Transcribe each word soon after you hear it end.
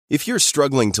If you're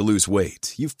struggling to lose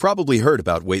weight, you've probably heard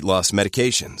about weight loss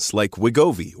medications like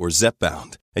Wegovy or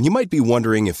Zepbound, and you might be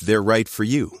wondering if they're right for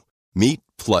you. Meet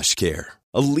PlushCare,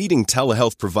 a leading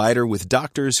telehealth provider with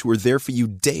doctors who are there for you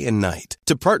day and night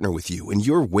to partner with you in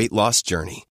your weight loss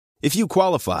journey. If you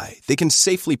qualify, they can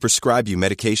safely prescribe you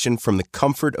medication from the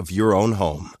comfort of your own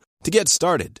home. To get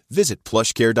started, visit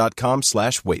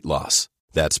plushcare.com/weightloss.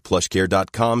 That's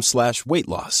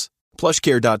plushcare.com/weightloss.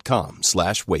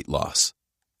 plushcare.com/weightloss.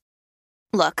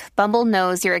 Look, Bumble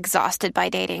knows you're exhausted by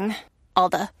dating. All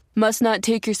the must not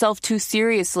take yourself too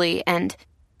seriously and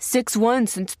 6'1"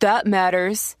 since that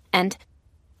matters. And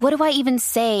what do I even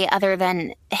say other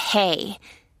than hey?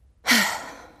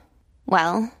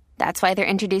 Well, that's why they're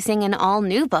introducing an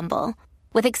all-new Bumble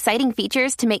with exciting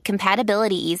features to make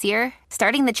compatibility easier,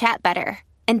 starting the chat better,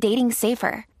 and dating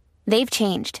safer. They've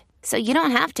changed, so you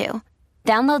don't have to.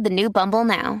 Download the new Bumble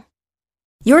now.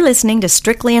 You're listening to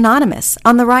Strictly Anonymous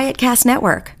on the Riotcast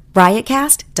Network,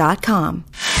 riotcast.com.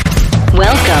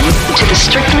 Welcome to the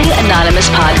Strictly Anonymous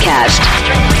podcast.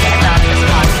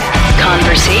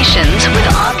 Conversations with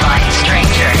online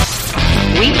strangers.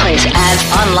 We place ads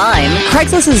online.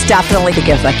 Craigslist is definitely the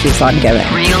gift that keeps on giving.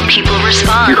 Real people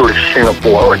respond. You go to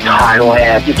Singapore or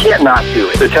Thailand, you can't not do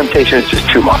it. The temptation is just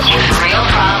too much. Real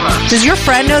problems. Does your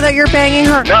friend know that you're banging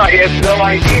her? No, he has no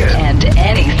idea. And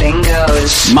anything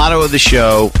goes. Motto of the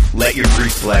show, let your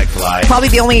Greek flag fly. Probably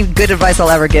the only good advice I'll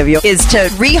ever give you is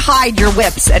to re-hide your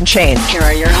whips and chains. Here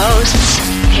are your hosts,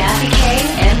 Kathy Kay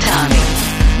and Tommy.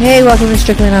 Hey, welcome to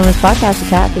Strictly Anonymous Podcast with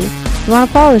Kathy. If you want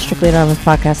to follow the Strictly Anonymous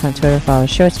Podcast on Twitter, follow the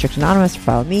show at Strictly Anonymous, or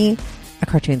follow me at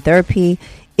Cartoon Therapy.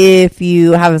 If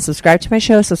you haven't subscribed to my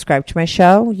show, subscribe to my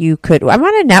show. You could. I'm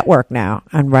on a network now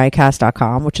on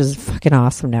riotcast.com, which is a fucking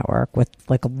awesome network with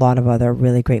like a lot of other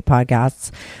really great podcasts.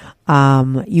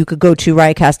 You could go to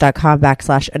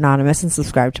riotcast.com/anonymous and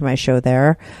subscribe to my show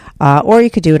there. Or you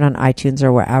could do it on iTunes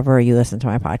or wherever you listen to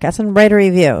my podcast and write a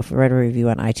review. If you write a review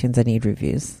on iTunes, I need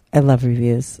reviews. I love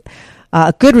reviews.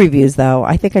 Good reviews, though.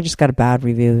 I think I just got a bad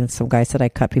review, and some guy said I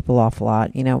cut people off a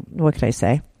lot. You know, what could I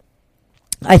say?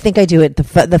 I think I do it.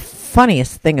 The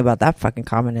funniest thing about that fucking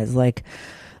comment is, like,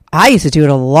 I used to do it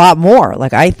a lot more.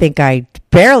 Like, I think I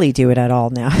barely do it at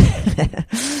all now.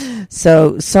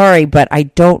 So, sorry, but I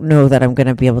don't know that I'm going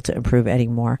to be able to improve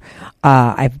anymore.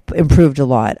 I've improved a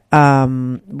lot.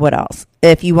 What else?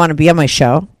 If you want to be on my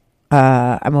show,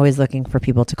 I'm always looking for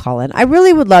people to call in. I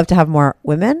really would love to have more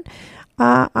women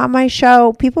on my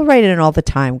show. People write in all the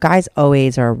time. Guys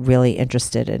always are really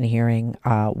interested in hearing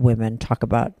women talk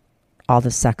about all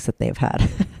the sex that they've had.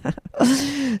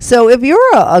 So if you're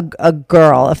a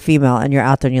girl, a female, and you're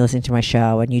out there and you're listening to my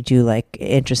show and you do like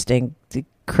interesting,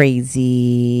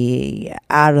 crazy,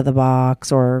 out of the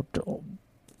box or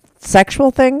sexual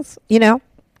things, you know,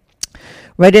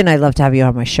 write in. I'd love to have you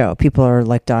on my show. People are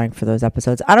like dying for those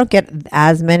episodes. I don't get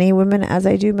as many women as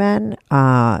I do men,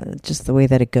 just the way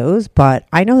that it goes. But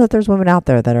I know that there's women out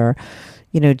there that are,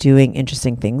 you know, doing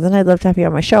interesting things, and I'd love to have you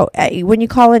on my show. When you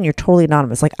call in, you're totally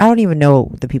anonymous. Like, I don't even know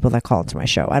the people that call into my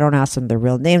show. I don't ask them their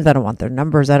real names. I don't want their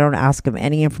numbers. I don't ask them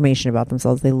any information about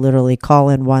themselves. They literally call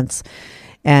in once,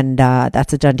 and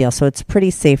that's a done deal. So it's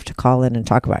pretty safe to call in and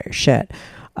talk about your shit,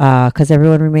 because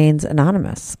everyone remains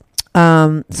anonymous.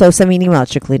 So send me an email at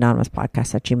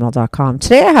strictlyanonymouspodcast@gmail.com.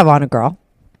 Today I have on a girl,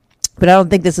 but I don't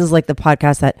think this is like the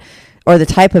podcast that, or the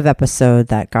type of episode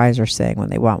that guys are saying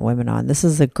when they want women on. This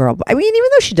is a girl. I mean, even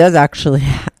though she does actually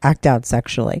act out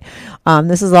sexually,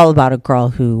 this is all about a girl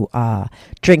who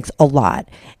drinks a lot.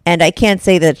 And I can't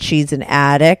say that she's an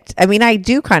addict. I mean, I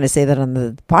do kind of say that on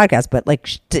the podcast, but like,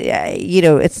 you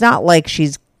know, it's not like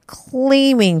she's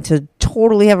claiming to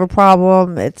totally have a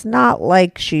problem. It's not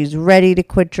like she's ready to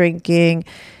quit drinking.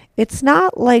 It's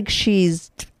not like she's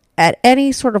at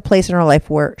any sort of place in her life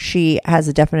where she has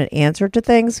a definite answer to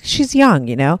things. She's young,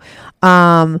 you know,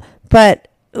 but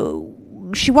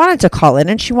she wanted to call in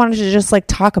and she wanted to just like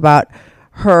talk about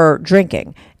her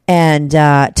drinking. And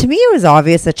to me, it was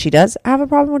obvious that she does have a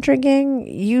problem with drinking.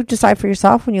 You decide for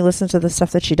yourself when you listen to the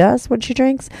stuff that she does when she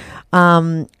drinks.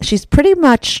 She's pretty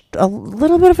much a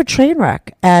little bit of a train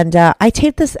wreck. And I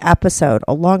taped this episode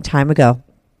a long time ago.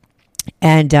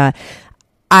 And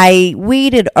I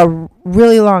waited a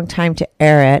really long time to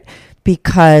air it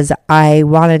because I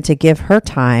wanted to give her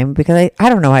time, because I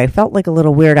don't know, I felt like a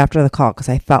little weird after the call, because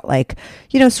I felt like,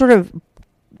 you know, sort of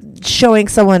showing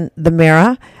someone the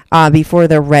mirror before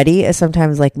they're ready is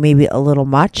sometimes like maybe a little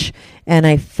much. And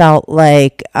I felt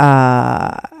like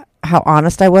how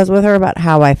honest I was with her about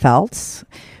how I felt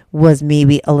was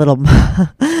maybe a little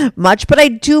much, but I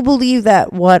do believe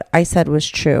that what I said was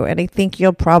true. And I think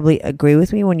you'll probably agree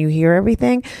with me when you hear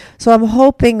everything. So I'm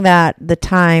hoping that in the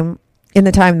time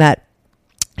that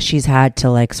she's had to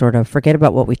like sort of forget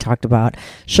about what we talked about,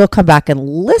 she'll come back and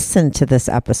listen to this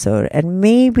episode, and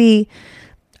maybe,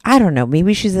 I don't know,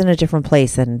 maybe she's in a different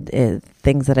place and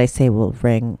things that I say will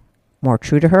ring more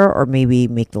true to her, or maybe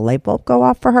make the light bulb go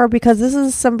off for her, because this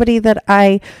is somebody that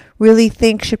I really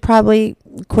think should probably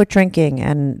quit drinking,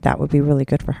 and that would be really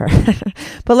good for her.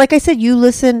 But like I said, you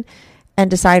listen and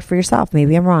decide for yourself.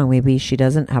 Maybe I'm wrong. Maybe she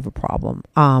doesn't have a problem.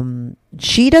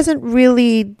 She doesn't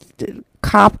really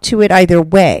cop to it either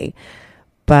way.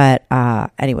 But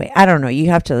anyway, I don't know. You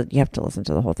have to listen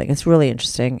to the whole thing. It's really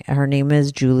interesting. Her name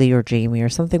is Julie or Jamie or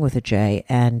something with a J,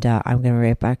 and I'm going to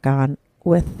right back on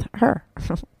with her.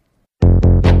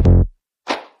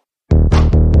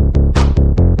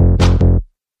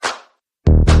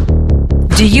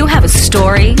 Do you have a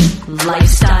story,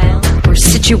 lifestyle, or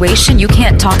situation you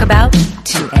can't talk about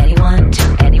to anyone?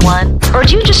 Or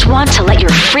do you just want to let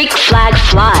your freak flag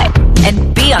fly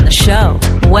and be on the show?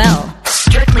 Well,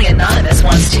 Strictly Anonymous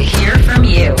wants to hear from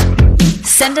you.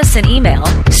 Send us an email,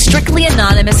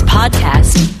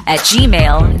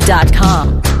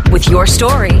 strictlyanonymouspodcast@gmail.com, with your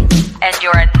story and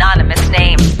your anonymous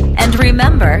name. And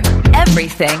remember,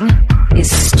 everything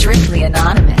is strictly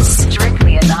anonymous.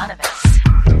 Strictly Anonymous.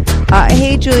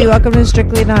 Hey, Julie, welcome to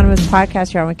Strictly Anonymous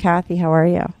Podcast. You're on with Kathy. How are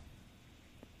you?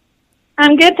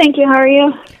 I'm good, thank you. How are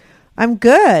you? I'm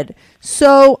good.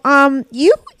 So,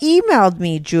 you emailed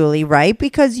me, Julie, right?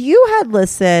 Because you had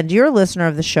listened, you're a listener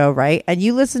of the show, right? And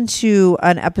you listened to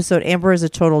an episode, Amber is a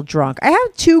Total Drunk. I had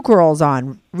two girls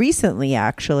on recently,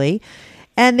 actually,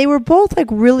 and they were both like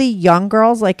really young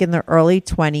girls, like in their early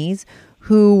 20s,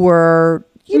 who were,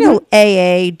 you know,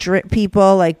 AA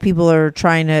people, like people are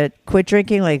trying to quit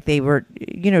drinking, like they were,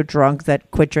 you know, drunk that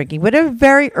quit drinking, but at a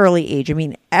very early age. I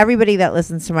mean, everybody that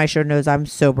listens to my show knows I'm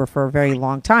sober for a very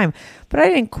long time, but I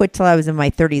didn't quit till I was in my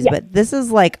 30s. Yeah. But this is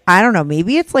like, I don't know,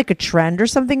 maybe it's like a trend or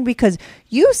something, because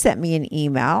you sent me an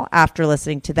email after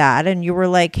listening to that, and you were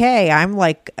like, hey, I'm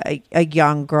like a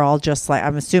young girl, just like,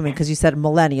 I'm assuming, because you said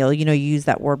millennial, you know, you use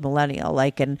that word millennial,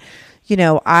 like, and you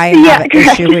know, I have an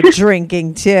issue with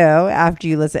drinking too after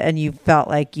you listen, and you felt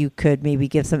like you could maybe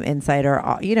give some insight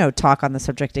or, you know, talk on the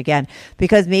subject again,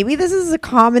 because maybe this is a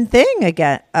common thing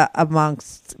again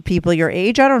amongst people your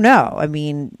age. I don't know. I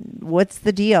mean, what's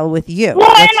the deal with you?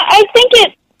 Well, and I think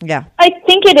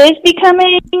it is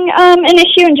becoming an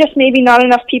issue, and just maybe not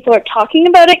enough people are talking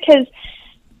about it, because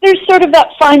there's sort of that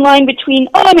fine line between,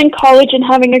 oh, I'm in college and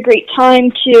having a great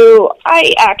time, to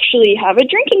I actually have a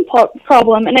drinking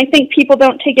problem. And I think people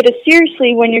don't take it as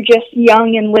seriously when you're just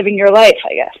young and living your life,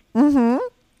 I guess. Mm-hmm.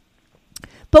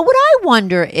 But what I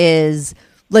wonder is,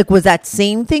 like, was that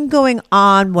same thing going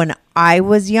on when I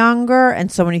was younger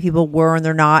and so many people were and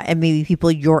they're not, and maybe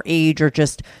people your age are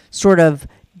just sort of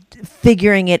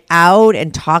figuring it out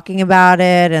and talking about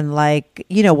it, and like,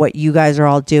 you know, what you guys are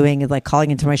all doing is like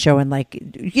calling into my show and like,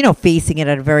 you know, facing it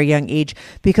at a very young age,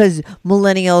 because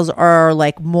millennials are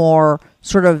like more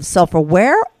sort of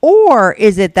self-aware? Or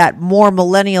is it that more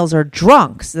millennials are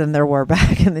drunks than there were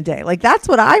back in the day? Like, that's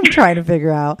what I'm trying to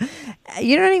figure out.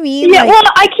 You know what I mean? Yeah, like, well,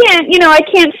 I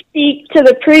can't speak to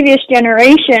the previous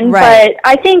generation, right. But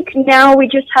I think now we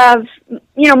just have,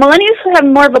 you know, millennials have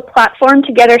more of a platform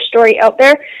to get our story out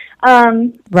there.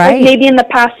 Right. Like maybe in the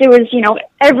past it was, you know,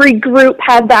 every group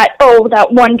had that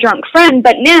one drunk friend,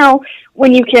 but now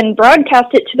when you can broadcast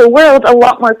it to the world, a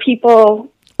lot more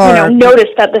people notice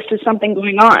that this is something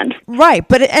going on. Right.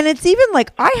 But, and it's even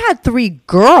like, I had 3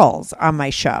 girls on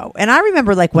my show, and I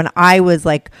remember like when I was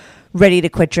like ready to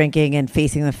quit drinking and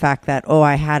facing the fact that,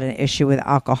 I had an issue with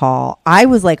alcohol, I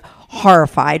was like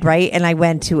horrified, right? And I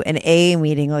went to an AA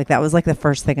meeting. Like, that was like the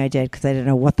first thing I did, because I didn't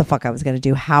know what the fuck I was going to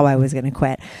do, how I was going to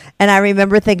quit. And I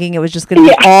remember thinking it was just going to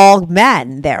be all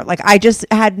men there. Like, I just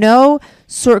had no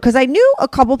because I knew a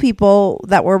couple people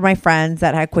that were my friends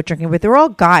that had quit drinking, but they were all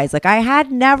guys. Like, I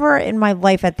had never in my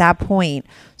life at that point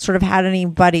sort of had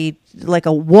anybody, like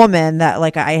a woman, that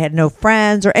like I had no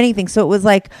friends or anything. So it was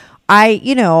like,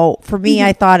 for me,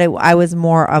 I thought I was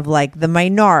more of like the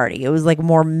minority. It was like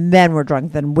more men were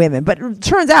drunk than women. But it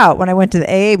turns out when I went to the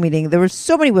AA meeting, there were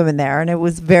so many women there, and it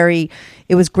was great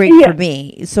for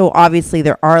me. So obviously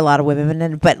there are a lot of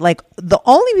women, but like the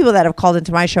only people that have called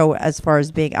into my show as far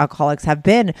as being alcoholics have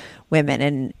been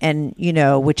women, and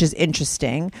which is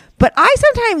interesting. But I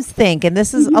sometimes think, and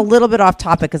this is a little bit off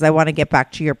topic because I want to get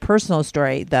back to your personal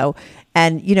story though,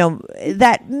 and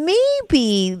that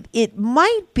maybe it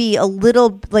might be a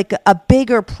little like a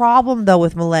bigger problem though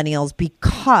with millennials,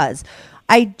 because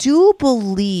I do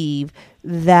believe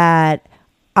that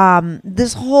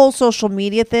this whole social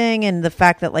media thing and the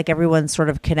fact that like everyone's sort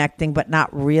of connecting but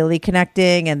not really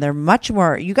connecting, and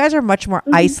you guys are much more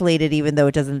isolated, even though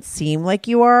it doesn't seem like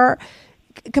you are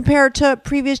compared to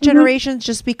previous generations,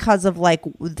 just because of like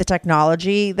the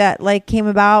technology that like came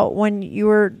about when you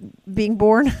were being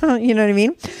born. You know what I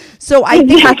mean? So I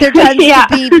think that there tends to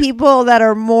be people that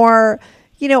are more,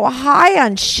 you know, high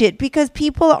on shit because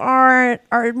people are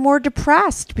more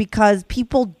depressed because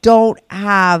people don't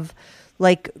have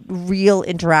like real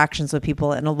interactions with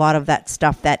people, and a lot of that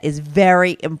stuff that is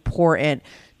very important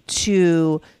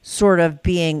to sort of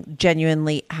being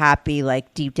genuinely happy,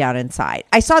 like deep down inside.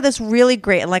 I saw this really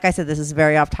great, and like I said, this is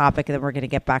very off topic, and then we're going to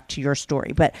get back to your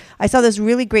story, but I saw this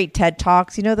really great TED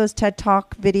Talks. You know those TED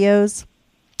Talk videos?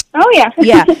 Oh, yeah.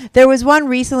 Yeah. There was one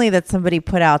recently that somebody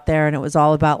put out there, and it was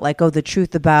all about like, the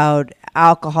truth about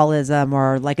alcoholism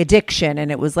or like addiction.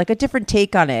 And it was like a different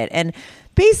take on it. And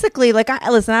basically, like, I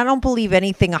don't believe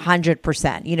anything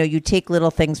 100%. You know, you take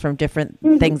little things from different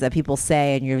things that people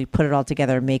say and you put it all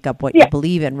together and make up what you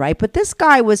believe in, right? But this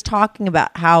guy was talking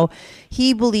about how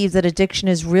he believes that addiction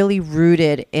is really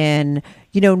rooted in,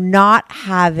 you know, not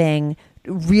having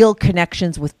real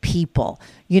connections with people,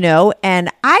 you know,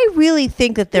 and I really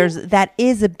think that that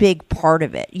is a big part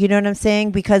of it. You know what I'm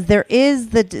saying? Because there is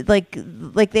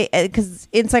because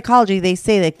in psychology they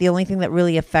say like the only thing that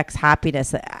really affects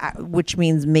happiness, which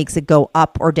means makes it go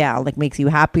up or down, like makes you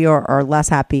happy or less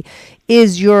happy,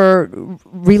 is your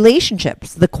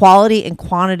relationships, the quality and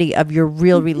quantity of your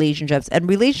real relationships. And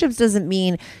relationships doesn't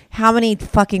mean how many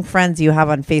fucking friends you have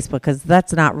on Facebook, because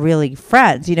that's not really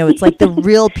friends. You know, it's like the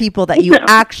real people that you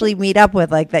actually meet up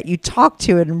with, like that you talk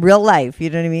to in real life. You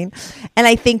know what I mean? And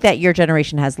I think that your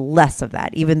generation has less of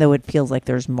that, even though it feels like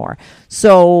there's more.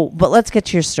 So, but let's get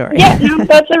to your story. Yeah, no,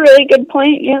 that's a really good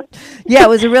point. Yeah. Yeah, it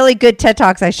was a really good TED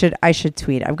Talks. I should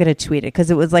tweet. I'm going to tweet it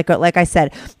because it was like I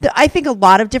said, I think a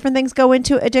lot of different things go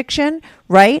into addiction,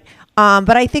 right?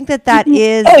 But I think that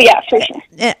is. Oh yeah, for sure.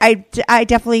 I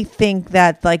definitely think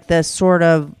that like the sort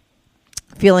of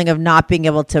feeling of not being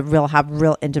able to have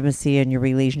real intimacy in your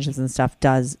relationships and stuff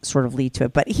does sort of lead to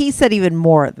it. But he said even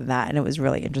more than that, and it was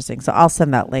really interesting. So I'll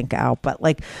send that link out. But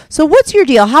like, so what's your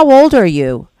deal? How old are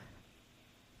you?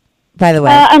 By the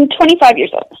way, I'm 25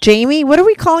 years old. Jamie, what are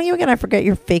we calling you again? I forget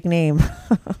your fake name.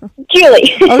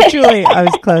 Julie. Oh, Julie. I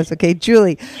was close. Okay,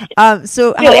 Julie.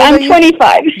 So Julie, I'm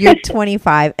 25. You're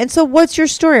 25. And so what's your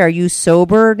story? Are you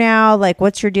sober now? Like,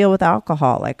 what's your deal with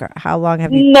alcohol? Like, how long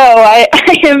have you... No, I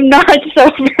am not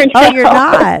sober now. Oh, you're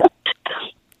not?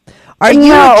 Are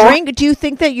you a drink? Do you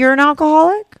think that you're an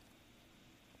alcoholic?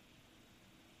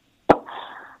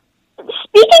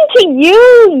 Speaking to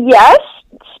you, yes.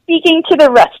 Speaking to the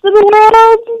rest of the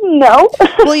world, no.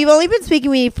 Well, you've only been speaking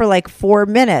to me for like 4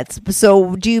 minutes.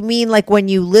 So do you mean like when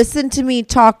you listen to me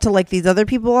talk to like these other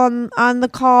people on the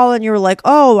call and you're like,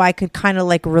 oh, I could kind of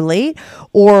like relate?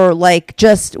 Or like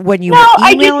just when you were emailing me? No,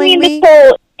 I just mean this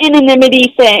whole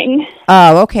anonymity thing.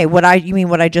 Oh, okay. You mean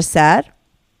what I just said?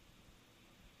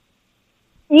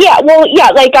 Yeah, well, yeah,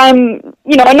 like I'm,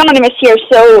 anonymous here,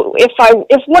 so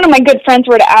if one of my good friends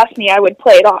were to ask me, I would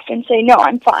play it off and say, no,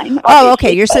 I'm fine. Oh,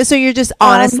 okay. So you're just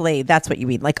honestly, that's what you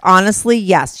mean. Like, honestly,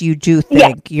 yes, you do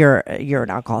think you're an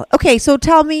alcoholic. Okay, so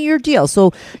tell me your deal.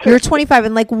 So you're 25,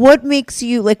 and like, what makes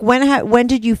you, like, when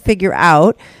did you figure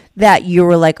out that you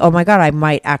were like, oh my God, I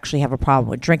might actually have a problem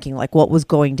with drinking? Like, what was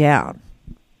going down?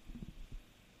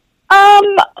 It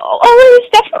was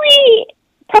definitely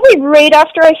probably right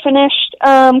after I finished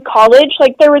college.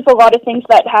 Like, there was a lot of things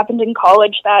that happened in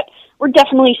college that were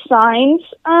definitely signs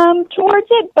towards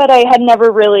it, but I had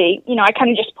never really, I kind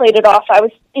of just played it off. I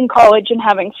was in college and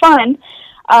having fun.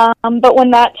 But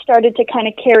when that started to kind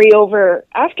of carry over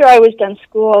after I was done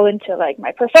school into like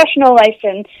my professional life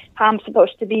and how I'm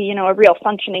supposed to be, a real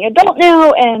functioning adult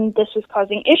now, and this was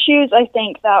causing issues, I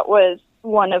think that was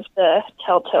one of the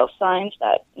telltale signs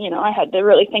that, I had to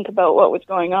really think about what was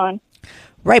going on.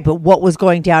 Right, but what was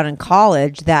going down in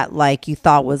college that like you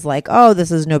thought was like, oh,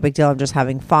 this is no big deal, I'm just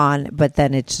having fun, but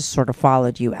then it just sort of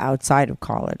followed you outside of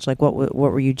college? Like, what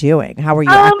were you doing? How were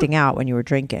you acting out when you were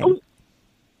drinking?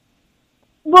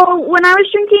 Well, when I was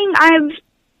drinking,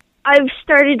 I've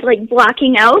started like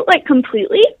blacking out like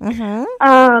completely. Mm-hmm.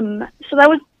 So that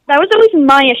was always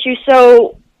my issue.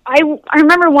 So I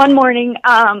remember one morning,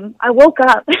 I woke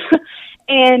up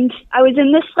and I was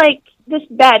in this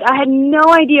bed. I had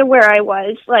no idea where I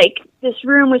was. Like, this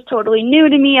room was totally new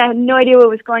to me. I had no idea what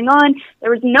was going on.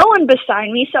 There was no one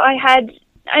beside me, so I had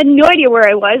no idea where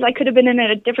I was. I could have been in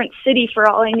a different city for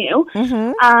all I knew.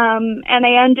 Mm-hmm. And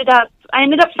I ended up I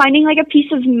ended up finding like a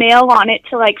piece of mail on it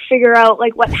to like figure out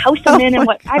like what house I'm in and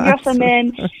what address I'm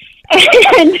in.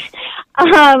 And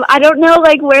I don't know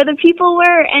like where the people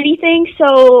were or anything,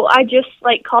 so I just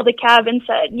like called a cab and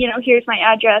said, you know, here's my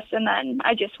address, and then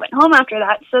I just went home after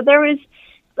that. So there was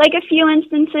like a few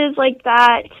instances like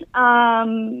that.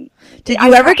 Did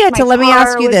you ever get to, let me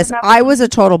ask you this, I was a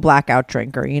total blackout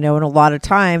drinker, you know, and a lot of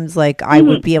times like I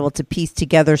would be able to piece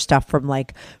together stuff from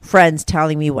like friends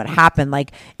telling me what happened.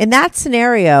 Like in that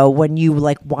scenario, when you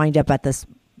like wind up at this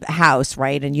house,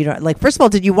 right? And you don't like, first of all,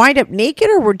 did you wind up naked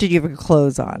or did you have your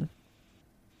clothes on?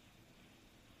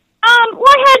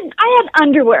 Well, I had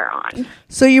underwear on.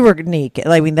 So you were naked.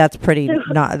 I mean, that's pretty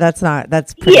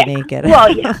that's pretty naked.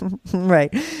 Well, yeah.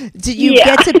 Right. Did you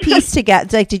get to piece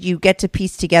together, like, did you get to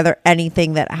piece together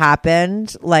anything that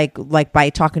happened, like by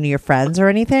talking to your friends or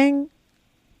anything?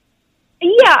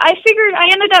 Yeah, I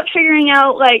ended up figuring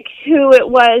out like who it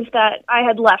was that I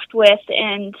had left with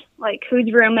and like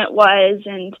whose room it was,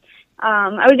 and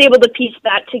I was able to piece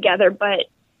that together, but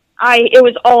it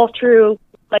was all through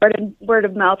like word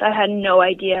of mouth. I had no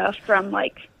idea from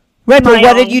like. Right, but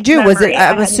what did you do? Was it?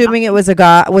 I'm assuming it was a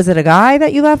guy. Was it a guy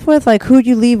that you left with? Like, who'd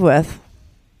you leave with?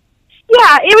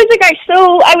 Yeah, it was a guy.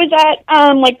 So I was at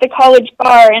like the college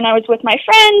bar, and I was with my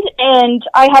friend. And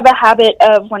I have a habit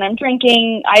of when I'm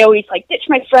drinking, I always like ditch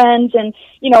my friends and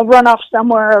run off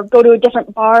somewhere or go to a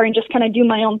different bar and just kind of do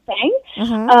my own thing.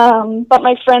 But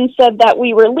my friend said that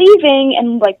we were leaving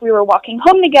and like we were walking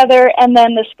home together, and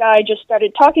then this guy just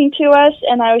started talking to us,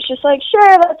 and I was just like,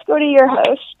 sure, let's go to your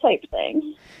house type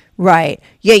thing. Right.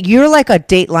 Yeah, you're like a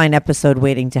Dateline episode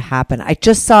waiting to happen. I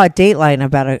just saw a Dateline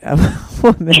about a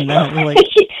woman that like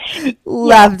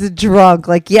left drunk.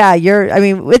 Like, yeah, I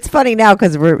mean, it's funny now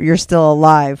because you're still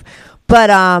alive. But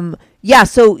yeah,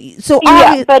 so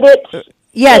yeah, but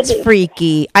it's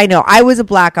freaky. I know. I was a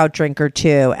blackout drinker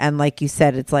too, and like you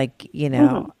said, it's like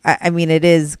I mean, it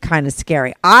is kind of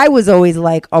scary. I was always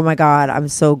like, oh my God, I'm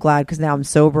so glad because now I'm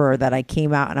sober that I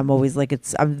came out, and I'm always like,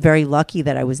 I'm very lucky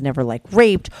that I was never like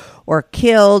raped or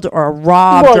killed or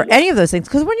robbed or any of those things.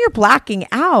 Because when you're blacking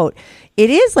out, it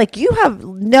is like you have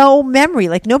no memory.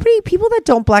 Like people that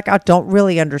don't black out don't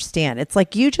really understand. It's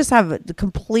like you just have a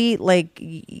complete like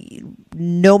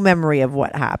no memory of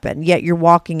what happened. Yet you're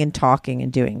walking and talking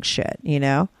and doing shit,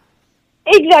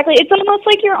 Exactly. It's almost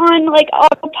like you're on like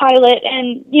autopilot,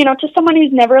 and to someone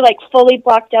who's never like fully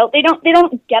blacked out, they don't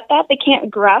get that. They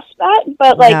can't grasp that.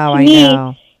 But like to me,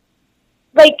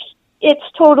 like it's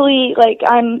totally like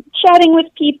I'm chatting with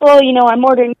people, I'm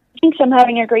ordering drinks, I'm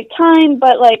having a great time,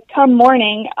 but like come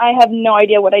morning, I have no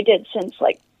idea what I did since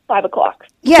like 5 o'clock.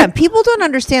 Yeah, people don't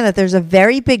understand that there's a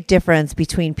very big difference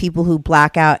between people who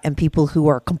black out and people who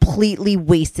are completely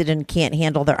wasted and can't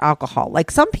handle their alcohol.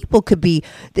 Like some people could be,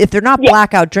 if they're not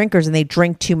blackout drinkers and they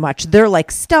drink too much, they're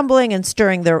like stumbling and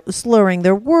slurring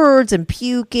their words and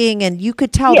puking, and you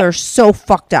could tell they're so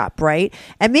fucked up, right?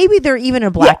 And maybe they're even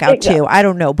a blackout too. I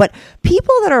don't know. But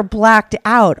people that are blacked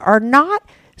out are not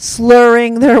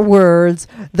slurring their words,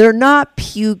 they're not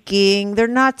puking, they're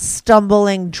not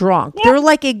stumbling drunk. They're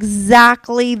like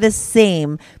exactly the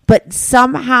same, but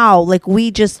somehow like we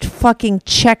just fucking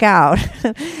check out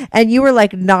and you were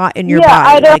like not in your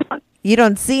body. You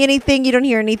don't see anything, you don't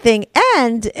hear anything,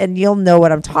 and you'll know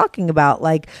what I'm talking about.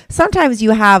 Like sometimes you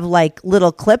have like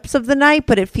little clips of the night,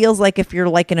 but it feels like if you're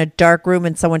like in a dark room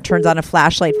and someone turns on a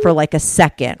flashlight for like a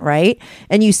second, right?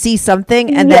 And you see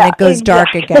something and then it goes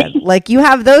dark again. Like you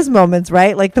have those moments,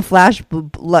 right? Like the flash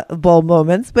bulb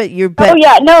moments, but oh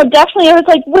yeah, no, definitely. I was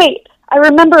like, wait, I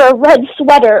remember a red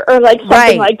sweater or like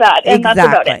something like that. And that's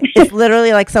about it. It's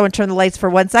literally like someone turned the lights for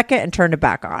 1 second and turned it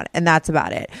back on. And that's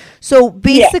about it. So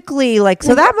basically like,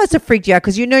 so that must have freaked you out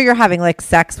because you're having like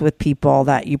sex with people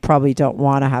that you probably don't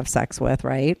want to have sex with,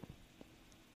 right?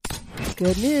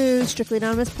 Good news. Strictly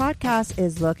Anonymous Podcast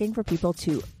is looking for people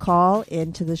to call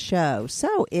into the show.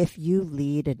 So if you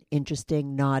lead an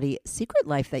interesting, naughty secret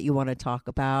life that you want to talk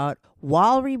about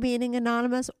while remaining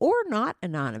anonymous or not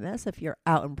anonymous, if you're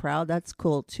out and proud, that's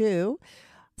cool too.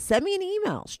 Send me an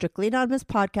email,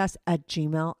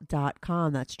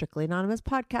 strictlyanonymouspodcast@gmail.com. That's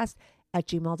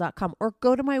strictlyanonymouspodcast@gmail.com. Or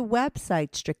go to my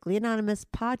website,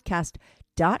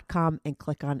 strictlyanonymouspodcast.com, and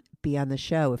click on Be on the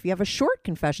Show. If you have a short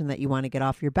confession that you want to get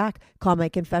off your back, call my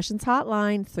confessions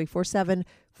hotline,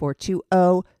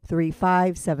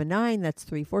 347-420-3579. That's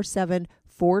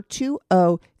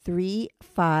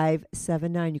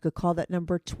 347-420-3579. You could call that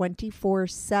number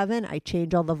 24/7. I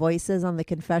change all the voices on the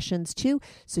confessions too,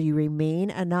 so you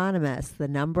remain anonymous. The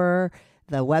number,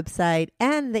 the website,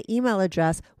 and the email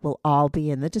address will all be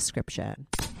in the description.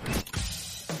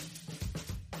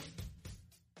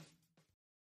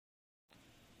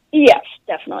 Yes,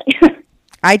 definitely.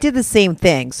 I did the same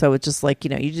thing. So it's just like,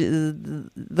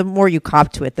 the more you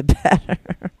cop to it, the better.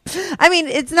 I mean,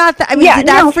 it's not that, did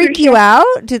that freak you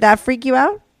out? Did that freak you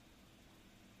out?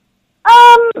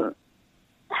 I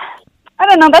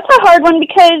don't know. That's a hard one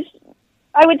because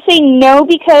I would say no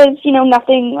because,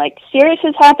 nothing like serious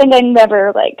has happened. I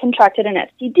never like contracted an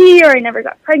STD or I never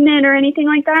got pregnant or anything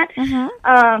like that.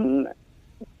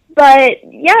 But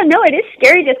yeah, no, it is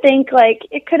scary to think like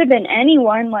it could have been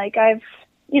anyone. Like I've,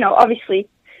 obviously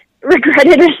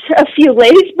regretted a few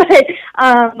lays, but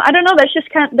I don't know. That's just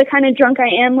the kind of drunk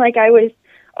I am. Like I was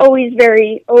always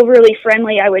very overly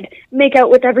friendly. I would make out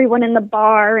with everyone in the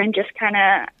bar and just kind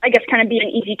of be an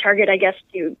easy target, I guess,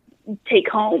 to take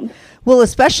home. Well,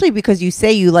 especially because you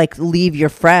say you like leave your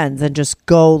friends and just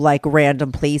go like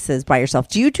random places by yourself.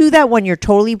 Do you do that when you're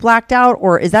totally blacked out,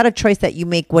 or is that a choice that you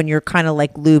make when you're kind of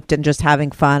like looped and just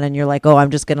having fun and you're like, oh, I'm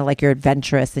just going to like, you're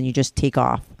adventurous and you just take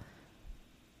off?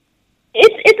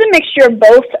 It's a mixture of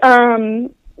both.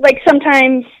 Like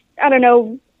sometimes, I don't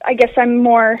know, I guess I'm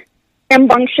more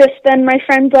rambunctious than my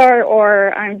friends are,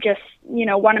 or I'm just,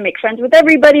 want to make friends with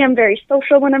everybody. I'm very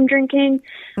social when I'm drinking.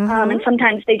 And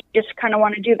sometimes they just kind of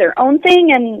want to do their own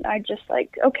thing. And I just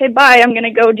like, okay, bye. I'm going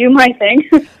to go do my thing.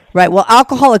 Right. Well,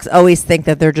 alcoholics always think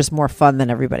that they're just more fun than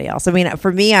everybody else. I mean,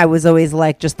 for me, I was always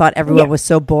like, just thought everyone was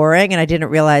so boring. And I didn't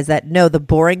realize that, no, the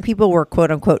boring people were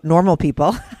quote unquote normal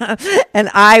people. And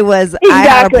I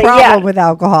had a problem with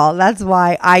alcohol. That's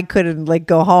why I couldn't like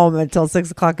go home until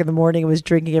 6 o'clock in the morning and was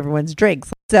drinking everyone's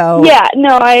drinks. So yeah,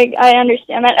 no, I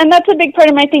understand that. And that's a big part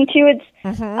of my thing too. It's,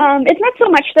 it's not so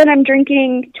much that I'm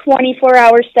drinking 24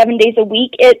 hours, 7 days a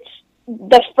week. It's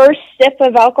the first sip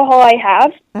of alcohol I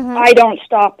have, I don't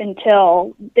stop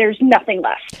until there's nothing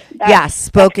left.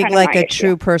 Spoken like a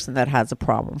true person that has a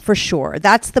problem, for sure.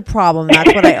 That's the problem.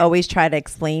 That's what I always try to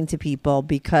explain to people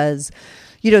because,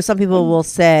 some people will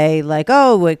say like,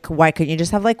 oh, like, why couldn't you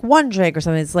just have like one drink or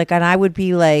something? It's like, and I would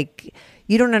be like,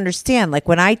 you don't understand. Like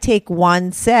when I take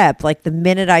one sip, like the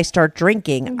minute I start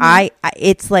drinking,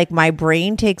 it's like my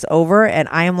brain takes over and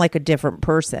I am like a different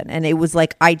person. And it was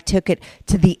like, I took it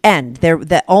to the end.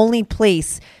 The only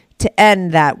place to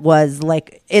end that was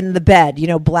like in the bed,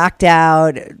 blacked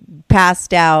out,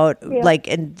 passed out, like,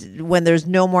 and when there's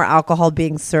no more alcohol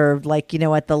being served, like,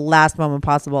 at the last moment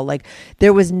possible, like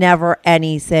there was never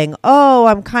any saying, oh,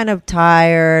 I'm kind of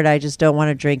tired, I just don't want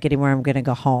to drink anymore, I'm going to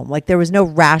go home. Like there was no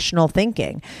rational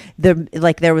thinking. There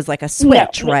was like a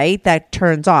switch, right, that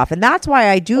turns off. And that's why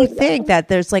I do think that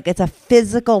there's like, it's a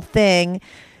physical thing,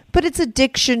 but it's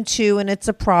addiction too, and it's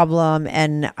a problem.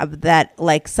 And that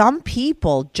like some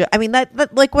people, that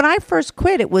like when I first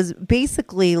quit, it was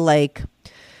basically like,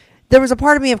 there was a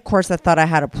part of me, of course, that thought I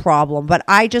had a problem, but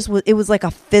it was like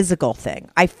a physical thing.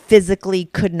 I physically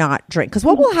could not drink. Because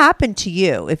what will happen to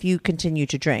you if you continue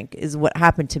to drink is what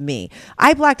happened to me.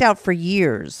 I blacked out for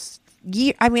years.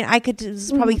 This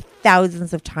is probably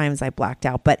thousands of times I blacked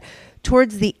out. But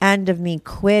towards the end of me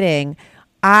quitting,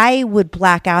 I would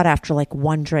black out after like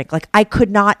one drink. Like I could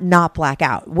not black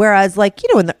out. Whereas like,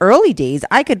 in the early days,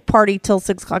 I could party till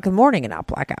 6 o'clock in the morning and not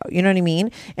black out. You know what I mean?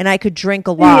 And I could drink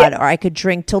a lot or I could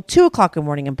drink till 2 o'clock in the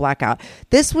morning and black out.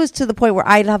 This was to the point where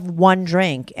I'd have one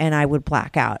drink and I would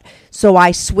black out. So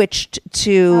I switched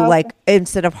to like,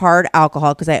 instead of hard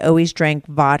alcohol, because I always drank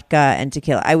vodka and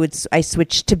tequila, I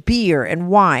switched to beer and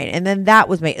wine. And then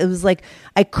it was like,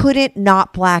 I couldn't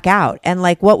not black out. And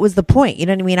like, what was the point? You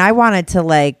know what I mean? I wanted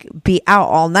to like be out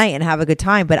all night and have a good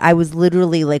time, but I was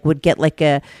literally like would get like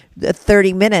a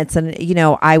 30 minutes and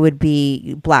I would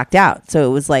be blacked out. So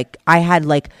it was like I had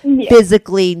like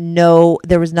physically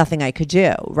there was nothing I could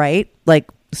do, right? Like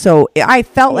so I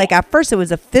felt like at first it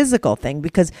was a physical thing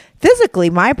because physically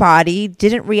my body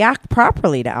didn't react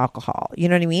properly to alcohol. You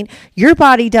know what I mean? Your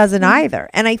body doesn't either.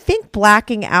 And I think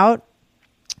blacking out,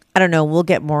 I don't know, we'll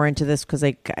get more into this because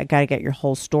I got to get your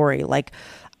whole story. Like,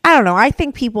 I don't know. I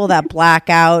think people that black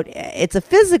out, it's a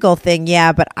physical thing,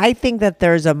 yeah, but I think that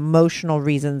there's emotional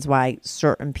reasons why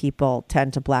certain people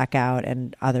tend to black out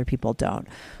and other people don't.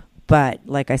 But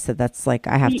like I said, that's like,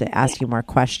 I have to ask you more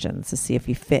questions to see if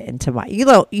you fit into my,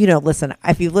 listen,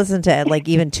 if you listen to like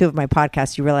even 2 of my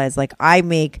podcasts, you realize like I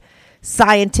make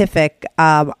scientific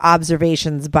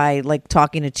observations by like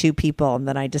talking to 2 people and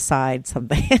then I decide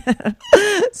something.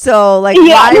 So like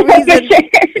my reason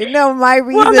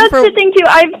well, that's the thing too.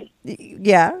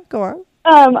 Go on.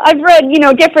 I've read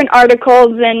different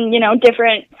articles and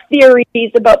different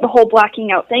theories about the whole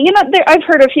blacking out thing, and I've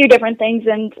heard a few different things,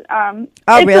 and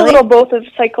it's really? a little both of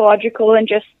psychological and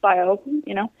just bio.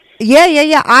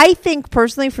 Yeah. I think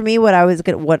personally for me, what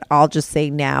I'll just say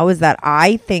now is that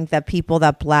I think that people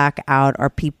that black out are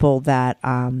people that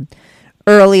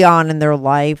early on in their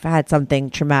life had something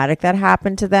traumatic that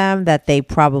happened to them that they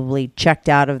probably checked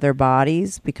out of their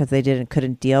bodies because they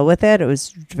couldn't deal with it. It was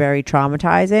very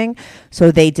traumatizing. So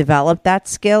they developed that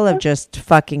skill of just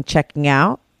fucking checking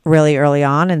out really early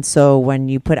on. And so when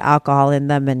you put alcohol in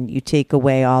them and you take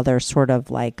away all their sort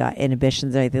of like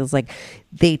inhibitions and everything, it's like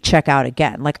they check out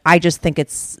again. Like, I just think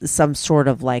it's some sort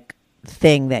of like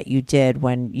thing that you did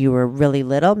when you were really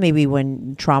little, maybe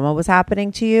when trauma was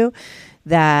happening to you,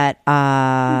 that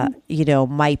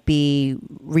might be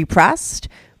repressed,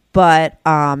 but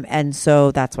and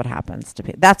so that's what happens to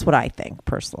people. That's what I think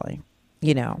personally.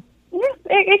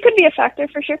 It could be a factor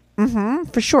for sure.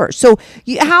 For sure. So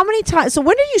how many times? So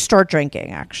when did you start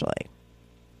drinking? Actually,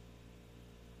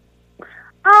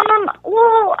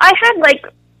 well, I had like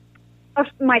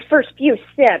my first few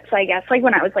sips, I guess, like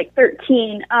when I was like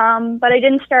 13. But I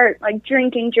didn't start like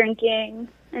drinking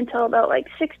until about like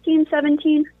 16,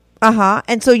 17.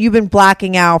 And so you've been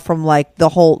blacking out from like the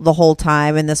whole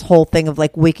time, and this whole thing of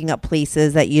like waking up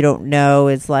places that you don't know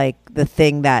is like the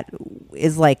thing that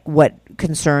is like what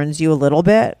concerns you a little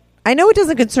bit. I know it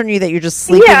doesn't concern you that you're just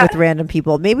sleeping with random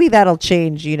people. Maybe that'll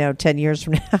change, 10 years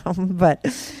from now, but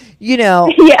Yeah.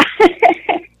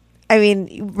 I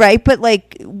mean, right. But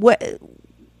like, what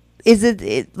is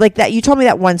it like that? You told me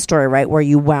that one story, right, where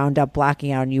you wound up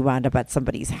blacking out and you wound up at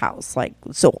somebody's house. Like,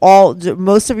 so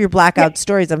most of your blackout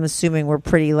stories, I'm assuming, were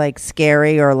pretty like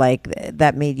scary, or like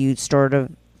that made you sort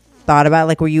of thought about,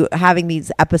 like, were you having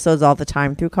these episodes all the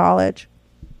time through college?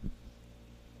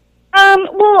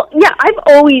 Well, yeah, I've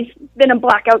always been a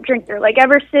blackout drinker. Like,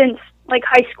 ever since like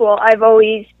high school, I've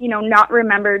always, not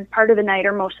remembered part of the night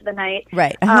or most of the night.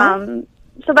 Right.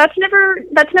 So that's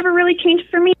never really changed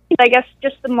for me. I guess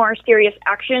just the more serious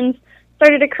actions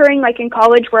started occurring like in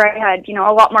college, where I had,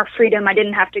 a lot more freedom. I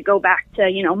didn't have to go back to,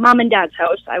 mom and dad's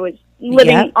house. I was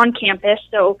living on campus,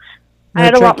 so I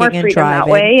had a lot more freedom that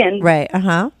way. And right.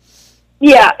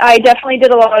 Yeah, I definitely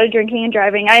did a lot of drinking and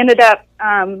driving. I ended up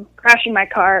crashing my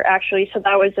car, actually, so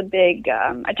that was a big...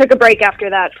 I took a break after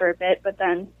that for a bit, but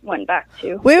then went back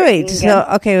to... Wait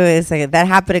a second. That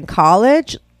happened in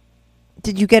college?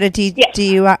 Did you get a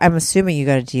DUI? I'm assuming you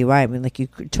got a DUI. I mean, like, you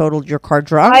totaled your car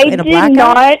drunk in a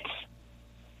blackout?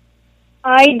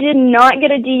 I did not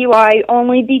get a DUI,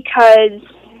 only because...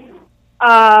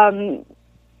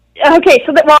 Okay,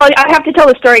 so I have to tell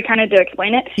the story kind of to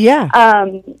explain it. Yeah.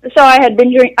 So I had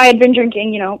been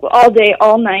drinking, all day,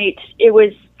 all night. It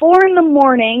was 4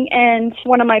 a.m, and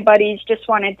one of my buddies just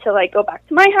wanted to like go back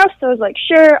to my house. So I was like,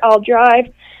 sure, I'll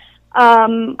drive.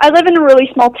 I live in a really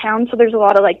small town, so there's a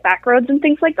lot of like back roads and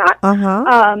things like that.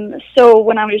 So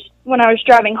when I was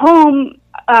driving home,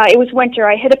 it was winter.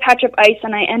 I hit a patch of ice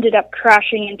and I ended up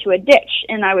crashing into a ditch,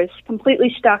 and I was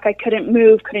completely stuck. I couldn't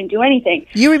move, couldn't do anything.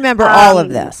 You remember all of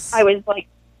this? I was like,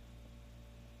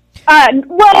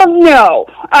 well, no,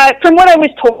 from what I was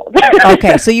told.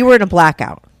 Okay, so you were in a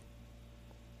blackout.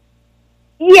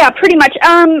 Yeah, pretty much.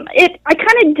 I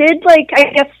kind of did, like, I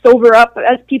guess, sober up,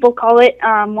 as people call it,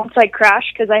 once I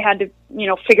crashed, because I had to,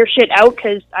 figure shit out,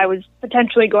 because I was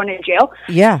potentially going to jail.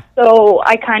 Yeah. So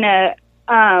I kind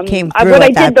of, came through what at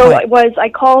I that did, though, point. was I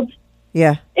called...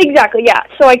 Yeah. Exactly, yeah.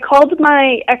 So I called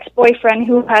my ex-boyfriend,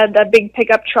 who had a big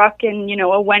pickup truck and,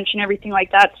 a winch and everything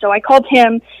like that. So I called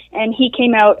him, and he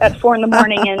came out at 4 a.m.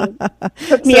 and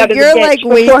took me out of the ditch. You're like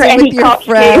before any with your cops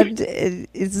friend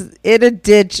is in a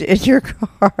ditch in your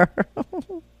car.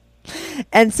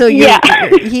 And so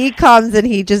he comes and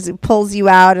he just pulls you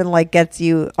out and like gets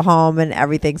you home and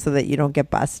everything so that you don't get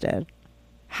busted.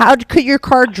 How could your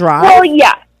car drive? Well,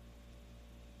 yeah.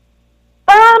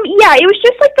 Yeah, it was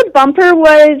just like the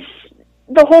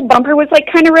whole bumper was like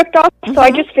kind of ripped off. So I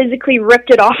just physically ripped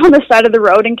it off on the side of the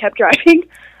road and kept driving.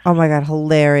 Oh my God,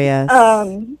 hilarious.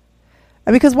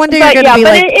 Because one day you're going to be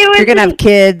like, you're going to have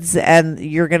kids and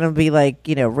you're going to be like,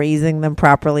 raising them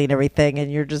properly and everything.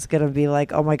 And you're just going to be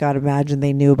like, oh my God, imagine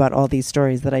they knew about all these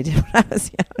stories that I did when I was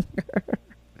younger.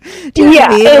 Do you know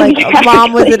what I mean? Like, exactly.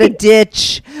 Mom was in a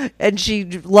ditch and she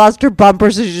lost her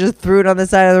bumper, so she just threw it on the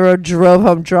side of the road, drove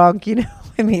home drunk,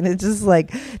 I mean, it's just like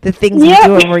the things we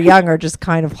do when we're young are just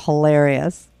kind of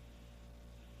hilarious.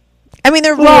 I mean,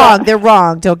 they're wrong. Yeah. They're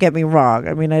wrong. Don't get me wrong.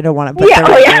 I mean, I don't want to, but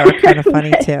they are kind of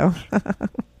funny too.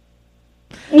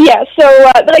 Yeah.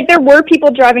 So, like, there were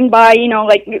people driving by.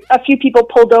 Like a few people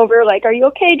pulled over. Like, are you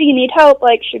okay? Do you need help?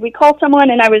 Like, should we call someone?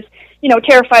 And I was,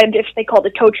 terrified if they called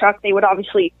a tow truck, they would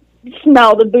obviously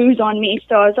smell the booze on me.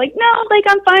 So I was like, no, like,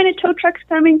 I'm fine. A tow truck's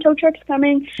coming.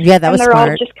 Yeah, that was smart. And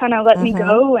they're all just kind of let me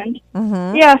go. And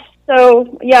yes,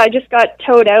 So, yeah, I just got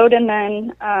towed out, and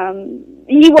then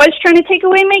he was trying to take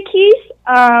away my keys,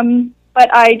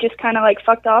 but I just kind of, like,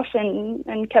 fucked off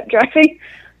and kept driving.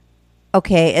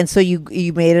 Okay, and so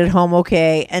you made it home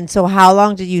okay. And so how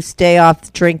long did you stay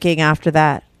off drinking after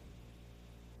that?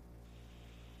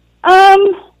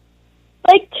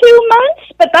 Like 2 months,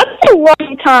 but that's a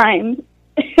long time.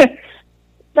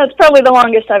 That's probably the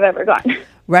longest I've ever gone.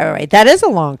 Right. That is a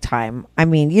long time. I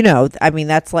mean,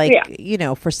 that's like,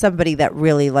 for somebody that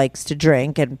really likes to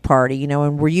drink and party,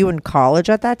 and were you in college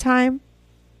at that time?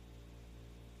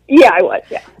 Yeah, I was,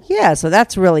 yeah. Yeah, so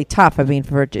that's really tough. I mean,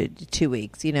 for 2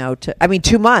 weeks,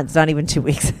 2 months, not even 2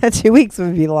 weeks. 2 weeks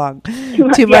would be long.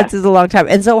 2 months is a long time.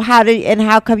 And so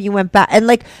how come you went back? And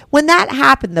like, when that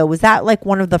happened though, was that like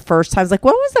one of the first times? Like,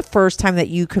 when was the first time that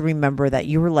you could remember that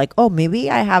you were like, oh, maybe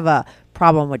I have a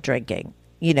problem with drinking,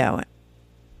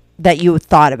 that you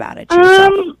thought about it to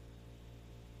yourself?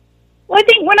 Well, I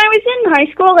think when I was in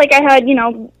high school, like I had,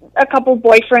 a couple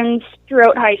boyfriends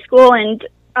throughout high school, and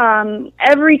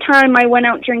every time I went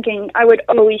out drinking, I would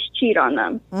always cheat on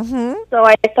them. Mm-hmm. So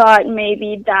I thought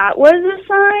maybe that was a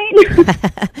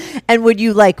sign. And would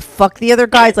you like fuck the other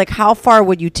guys? Like, how far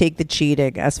would you take the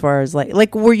cheating as far as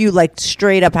like were you like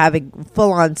straight up having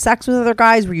full on sex with other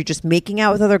guys? Were you just making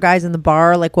out with other guys in the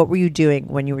bar? Like, what were you doing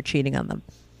when you were cheating on them?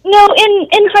 No,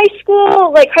 in high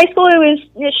school, it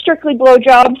was strictly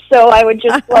blowjobs, so I would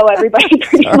just blow everybody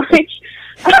pretty much.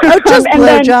 Just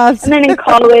blowjobs. And then in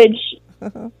college...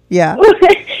 Yeah.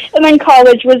 And then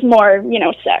college was more,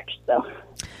 sex,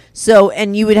 So,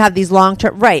 and you would have these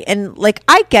long-term, right. And like,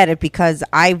 I get it because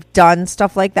I've done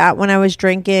stuff like that when I was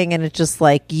drinking, and it's just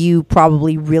like, you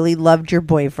probably really loved your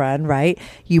boyfriend, right?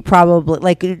 You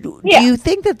probably do you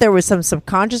think that there was some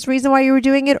subconscious reason why you were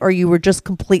doing it, or you were just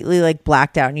completely like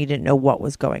blacked out and you didn't know what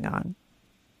was going on?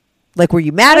 Like, were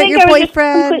you mad at your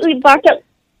boyfriend? Completely blacked out.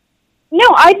 No,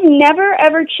 I've never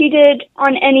ever cheated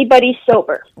on anybody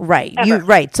sober. Right.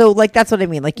 Right. So like, that's what I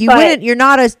mean. Like, you're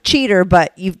not a cheater,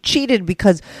 but you've cheated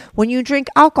because when you drink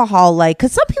alcohol, like,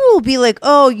 cause some people will be like,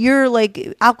 oh, you're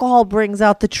like, alcohol brings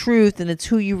out the truth and it's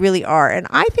who you really are. And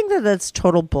I think that that's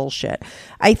total bullshit.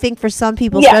 I think for some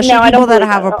people, especially people that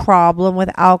have a problem with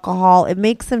alcohol, it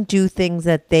makes them do things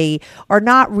that they are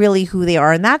not really who they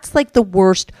are. And that's like the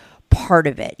worst part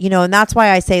of it, and that's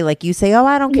why I say, like, you say, oh,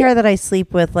 I don't care that I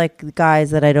sleep with like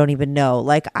guys that I don't even know.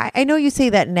 Like, I know you say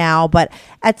that now, but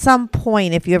at some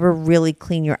point, if you ever really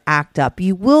clean your act up,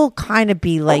 you will kind of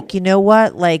be like, you know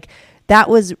what, like, that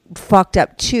was fucked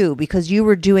up too, because you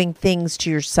were doing things to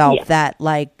yourself that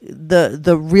like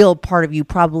the real part of you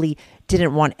probably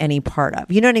didn't want any part of.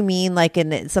 You know what I mean? Like,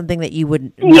 and it's something that you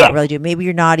would not really do. Maybe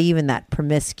you're not even that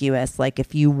promiscuous, like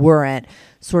if you weren't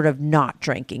sort of not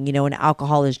drinking, and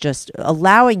alcohol is just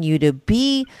allowing you to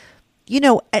be,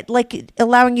 like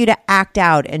allowing you to act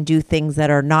out and do things that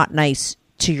are not nice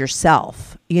to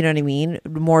yourself. You know what I mean?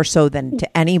 More so than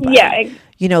to anybody. Yeah.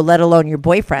 Let alone your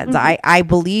boyfriends. Mm-hmm. I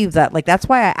believe that, like, that's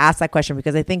why I asked that question,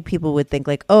 because I think people would think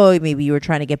like, oh, maybe you were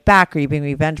trying to get back or you're being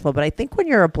revengeful. But I think when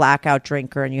you're a blackout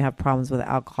drinker and you have problems with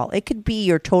alcohol, it could be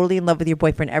you're totally in love with your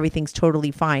boyfriend, everything's totally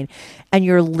fine, and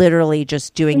you're literally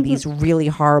just doing these really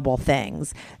horrible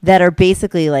things that are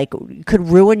basically like could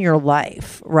ruin your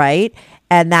life, right?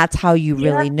 And that's how you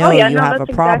really know you have a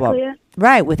problem. Exactly.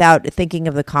 Right, without thinking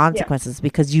of the consequences,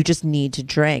 because you just need to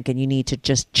drink and you need to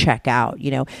just check out,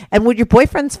 And would your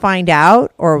boyfriends find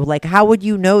out, or like, how would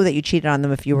you know that you cheated on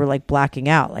them if you were like blacking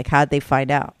out? Like, how'd they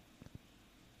find out?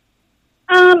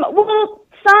 Well,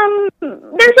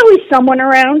 there's always someone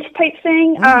around type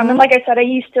thing. And like I said, I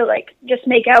used to like just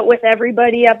make out with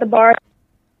everybody at the bar.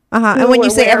 And when you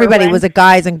say everybody, was it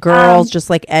guys and girls, just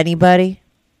like anybody?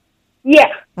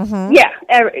 Yeah. Mm-hmm.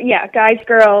 Yeah. Guys,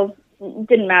 girls.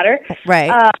 Didn't matter. Right.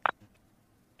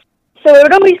 So it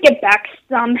would always get back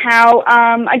somehow.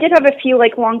 I did have a few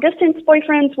like long distance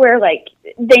boyfriends where like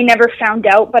they never found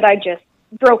out, but I just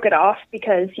broke it off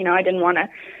because, I didn't want to.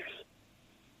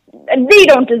 They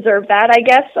don't deserve that, I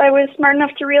guess. I was smart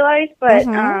enough to realize, but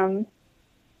sometimes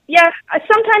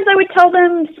I would tell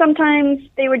them, sometimes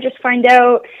they would just find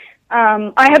out.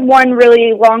 I had one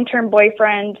really long-term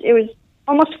boyfriend. It was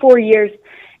almost 4 years.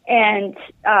 And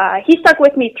he stuck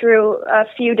with me through a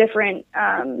few different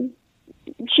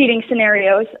cheating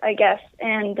scenarios, I guess.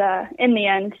 And in the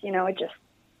end, I just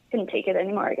couldn't take it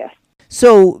anymore, I guess.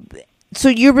 So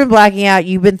you've been blacking out.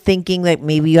 You've been thinking that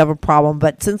maybe you have a problem.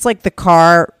 But since, like, the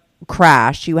car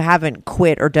crashed, you haven't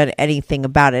quit or done anything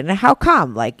about it. And how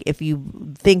come? Like, if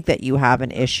you think that you have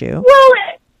an issue? Well,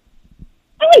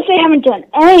 I wouldn't say I haven't done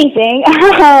anything.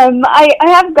 I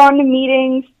have gone to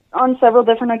meetings. on several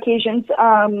different occasions.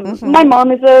 My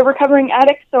mom is a recovering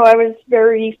addict, so I was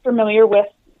very familiar with,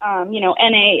 NA,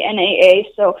 NAA,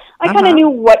 so I kind of knew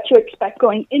what to expect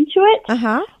going into it.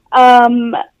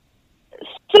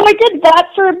 So I did that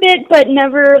for a bit, but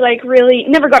never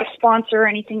got a sponsor or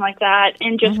anything like that,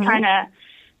 and just kind of,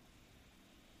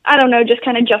 I don't know, just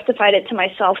kind of justified it to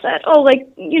myself that,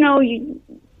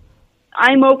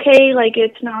 I'm okay, like,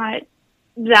 it's not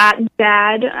that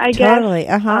bad, I guess. Totally,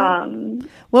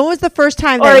 when was the first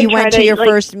time that you went to your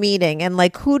first meeting? And,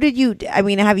 like, who did you,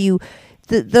 have you,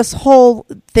 this whole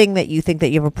thing that you think that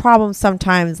you have a problem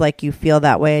sometimes, like, you feel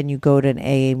that way and you go to an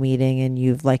AA meeting and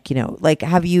you've,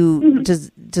 have you,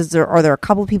 are there a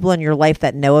couple people in your life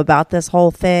that know about this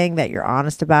whole thing, that you're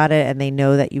honest about it, and they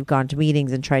know that you've gone to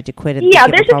meetings and tried to quit it? Yeah,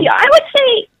 there's a few. I would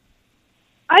say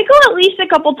I go at least a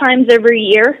couple times every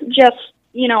year. Just,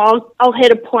 I'll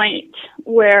hit a point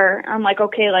where I'm like,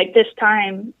 okay, like this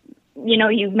time,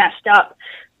 you messed up.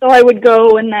 So I would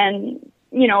go, and then,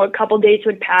 a couple days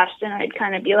would pass and I'd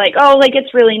kind of be like, oh, like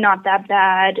it's really not that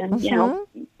bad. And,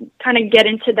 kind of get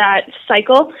into that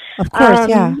cycle. Of course,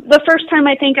 yeah. The first time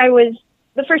I think I was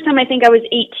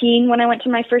 18 when I went to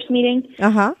my first meeting.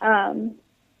 And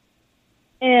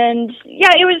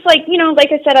yeah, it was like,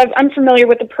 like I said, I'm familiar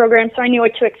with the program, so I knew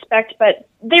what to expect, but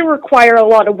they require a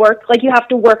lot of work. Like, you have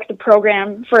to work the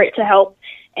program for it to help.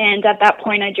 And at that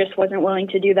point, I just wasn't willing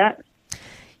to do that.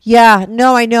 Yeah,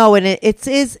 no, I know. And it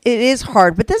is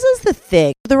hard, but this is the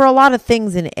thing. There were a lot of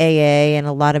things in AA and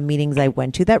a lot of meetings I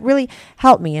went to that really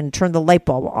helped me and turned the light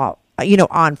bulb off,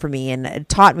 on for me, and it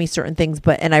taught me certain things,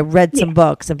 and I read some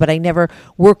books, but I never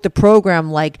worked the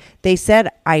program like they said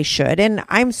I should. And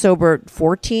I'm sober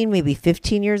 14, maybe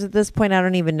 15 years at this point. I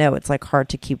don't even know. It's like hard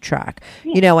to keep track,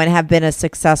 and have been a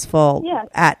successful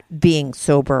at being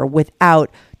sober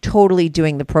without totally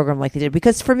doing the program like they did,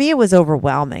 because for me it was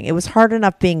overwhelming. It was hard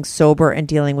enough being sober and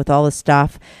dealing with all this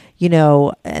stuff,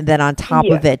 and then on top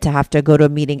of it to have to go to a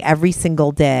meeting every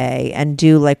single day and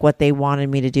do like what they wanted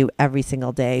me to do every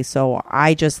single day. So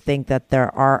I just think that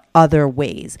there are other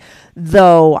ways,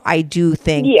 though I do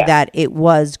think that it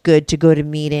was good to go to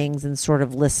meetings and sort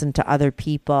of listen to other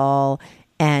people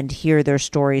and hear their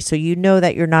stories, so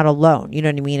that you're not alone. You know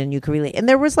what I mean? And you can really. And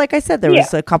there was, like I said, there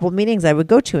was a couple of meetings I would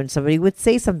go to, and somebody would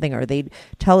say something, or they'd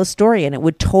tell a story, and it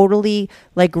would totally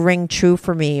like ring true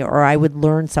for me, or I would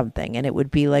learn something, and it would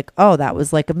be like, oh, that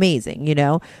was like amazing,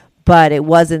 But it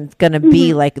wasn't going to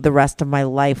be like the rest of my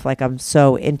life. Like, I'm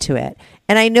so into it.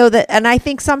 And I know that, and I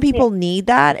think some people need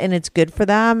that, and it's good for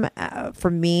them. For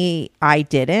me, I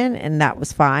didn't, and that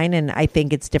was fine. And I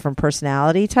think it's different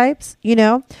personality types,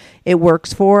 it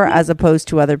works for, as opposed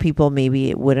to other people, maybe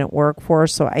it wouldn't work for.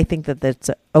 So I think that that's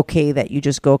okay that you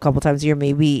just go a couple times a year.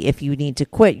 Maybe if you need to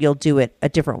quit, you'll do it a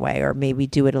different way, or maybe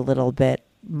do it a little bit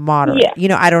moderate.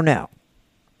 I don't know.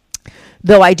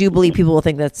 Though I do believe people will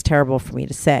think that's terrible for me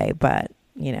to say, but,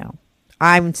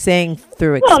 I'm saying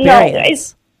through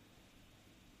experience.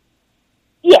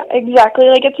 Yeah, exactly.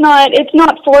 Like, it's not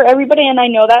for everybody, and I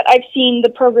know that. I've seen the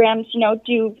programs,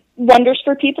 do wonders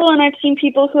for people, and I've seen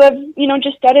people who have,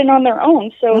 just done it on their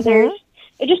own. So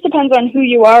it just depends on who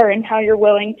you are and how you're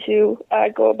willing to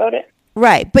go about it.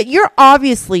 Right. But you're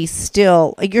obviously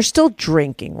still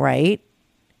drinking, right?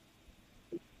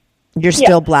 You're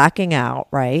still blacking out,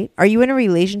 right? Are you in a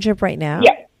relationship right now?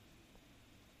 Yeah.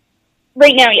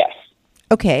 Right now, yes.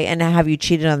 Okay, and have you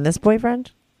cheated on this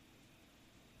boyfriend?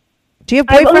 Do you have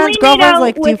boyfriends, girlfriends?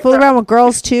 Like, do you fool around with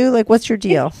girls too? Like, what's your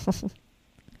deal?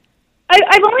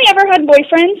 I've only ever had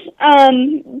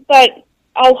boyfriends, but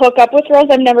I'll hook up with girls.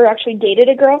 I've never actually dated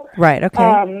a girl. Right.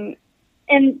 Okay.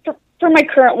 And for my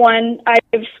current one,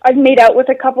 I've made out with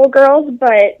a couple girls,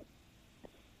 but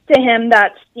to him,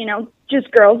 that's just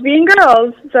girls being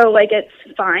girls. So like, it's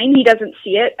fine. He doesn't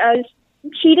see it as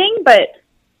cheating, but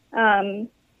I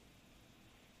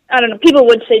don't know. People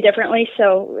would say differently,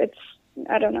 so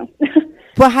I don't know.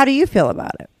 Well, how do you feel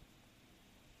about it?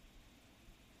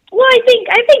 Well, I think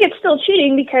it's still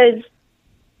cheating, because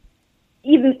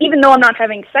even though I'm not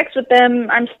having sex with them,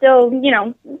 I'm still,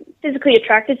 physically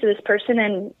attracted to this person,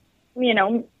 and,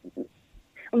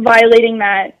 violating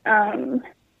that. And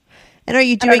are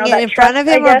you doing it in front of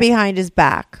him or behind his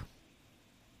back?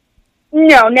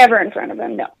 No, never in front of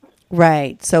him, no.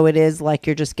 Right. So it is like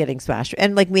you're just getting smashed.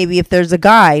 And like, maybe if there's a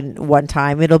guy one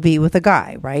time, it'll be with a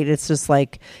guy, right? It's just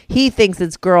like, he thinks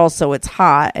it's girls, so it's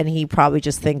hot. And he probably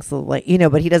just thinks like,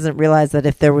 but he doesn't realize that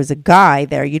if there was a guy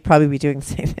there, you'd probably be doing the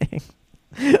same thing.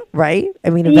 Right? I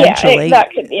mean, eventually. Yeah,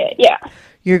 that could be it. Yeah.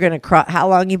 You're going to how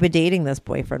long you been dating this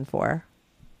boyfriend for?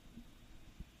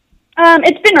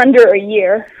 It's been under a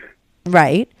year.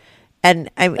 Right. And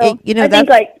I think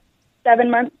like 7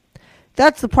 months.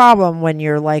 That's the problem when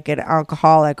you're like an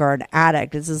alcoholic or an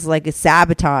addict. This is like a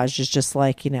sabotage is just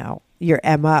like, you know, your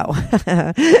MO.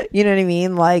 You know what I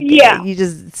mean? Like, you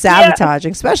just sabotage,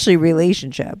 especially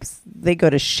relationships. They go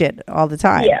to shit all the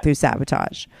time through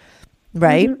sabotage.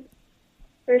 Right? Mm-hmm.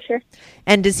 For sure.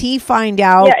 And does he find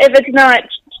out? Yeah, if it's not.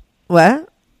 What?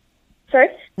 Sorry?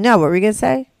 No, what were you going to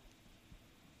say?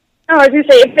 Oh, I was going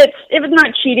to say, if it's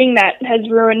not cheating that has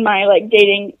ruined my, like,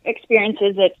 dating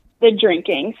experiences, it's the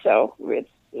drinking. So it's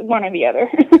one or the other.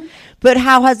 But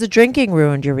how has the drinking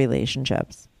ruined your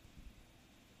relationships?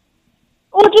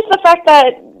 Well, just the fact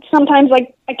that sometimes,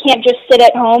 like, I can't just sit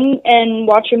at home and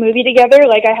watch a movie together.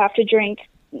 Like, I have to drink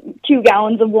 2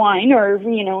 gallons of wine or,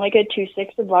 you know, like a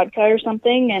 2.6 of vodka or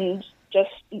something, and just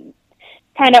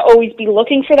kind of always be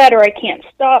looking for that, or I can't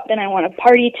stop and I want to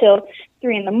party till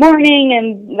 3 a.m,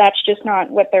 and that's just not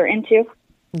what they're into.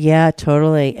 Yeah,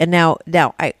 totally. And now,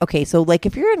 okay, so like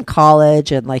if you're in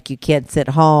college and like you can't sit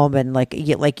home and like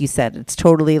you said, it's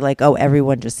totally like, oh,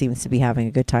 everyone just seems to be having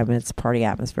a good time and it's a party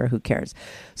atmosphere. Who cares?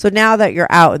 So now that you're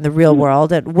out in the real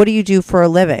world, and what do you do for a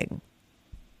living?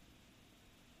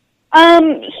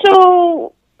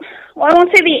 So, well, I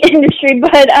won't say the industry,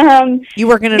 but you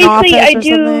work in an office or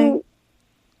something?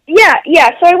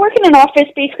 Yeah. So I work in an office.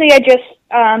 Basically, I just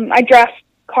I draft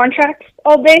contracts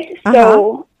all day.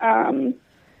 So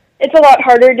it's a lot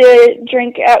harder to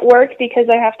drink at work because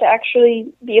I have to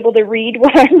actually be able to read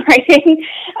what I'm writing.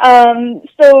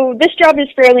 So this job is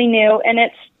fairly new, and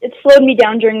it's slowed me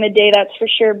down during the day, that's for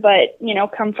sure. But you know,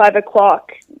 come 5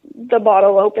 o'clock, the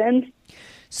bottle opens.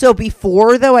 So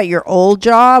before, though, at your old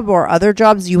job or other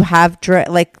jobs, you have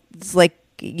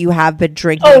you have been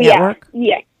drinking at work?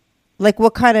 Yeah. Like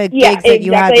what kind of gigs that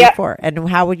you had before? And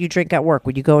how would you drink at work?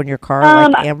 Would you go in your car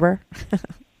like Amber?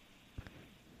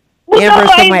 Well,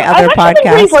 Amber's from my other podcast.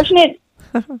 I'm pretty fortunate.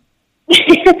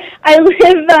 I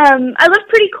live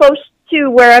pretty close to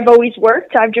where I've always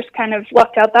worked. I've just kind of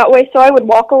lucked out that way. So I would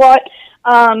walk a lot.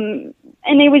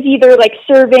 And it was either like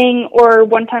serving, or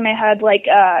one time I had like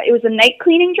it was a night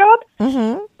cleaning job.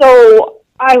 Mm-hmm. So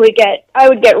I would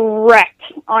get wrecked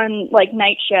on like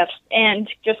night shifts and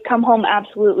just come home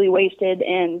absolutely wasted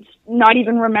and not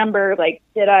even remember, like,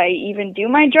 did I even do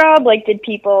my job? Like, did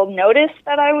people notice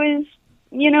that I was,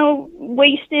 you know,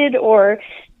 wasted, or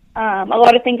a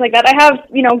lot of things like that. I have,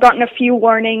 you know, gotten a few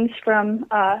warnings from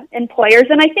employers,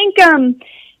 and I think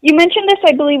you mentioned this,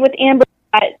 I believe, with Amber,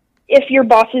 that if your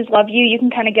bosses love you, you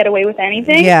can kind of get away with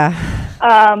anything. Yeah.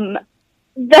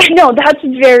 That's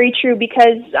very true,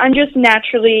 because I'm just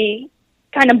naturally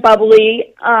kind of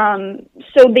bubbly.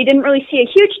 So they didn't really see a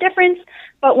huge difference,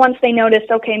 but once they noticed,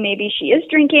 okay, maybe she is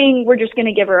drinking, we're just going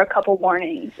to give her a couple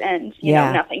warnings, and you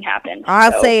know, nothing happened.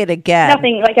 I'll say it again.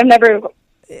 Nothing, like I've never...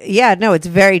 Yeah, no, it's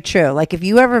very true. Like if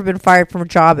you ever been fired from a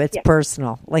job, it's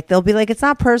personal. Like they'll be like, it's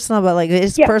not personal, but like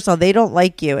it's personal. They don't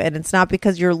like you, and it's not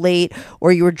because you're late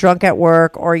or you were drunk at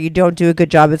work or you don't do a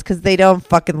good job. It's because they don't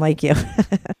fucking like you.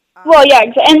 Well, yeah,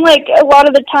 and like a lot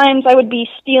of the times I would be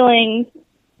stealing,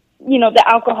 you know, the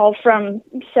alcohol from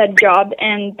said job,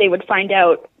 and they would find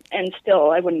out, and still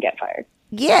I wouldn't get fired.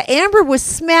 Yeah, Amber was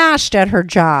smashed at her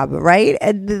job, right?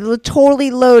 And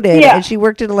totally loaded. Yeah. And she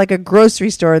worked in like a grocery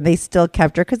store, and they still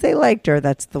kept her because they liked her.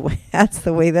 That's the way. That's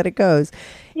the way that it goes.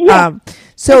 Yeah.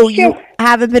 So you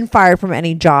haven't been fired from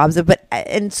any jobs,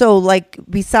 and so like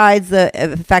besides the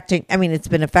affecting, I mean, it's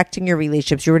been affecting your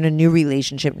relationships. You're in a new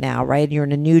relationship now, right? And you're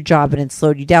in a new job, and it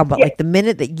slowed you down. But like the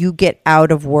minute that you get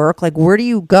out of work, like where do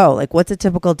you go? Like what's a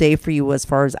typical day for you as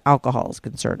far as alcohol is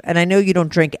concerned? And I know you don't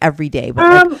drink every day,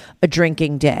 but like a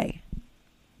drinking day.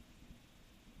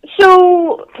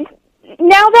 So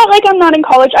now that like I'm not in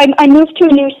college, I moved to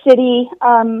a new city.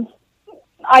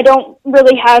 I don't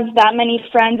really have that many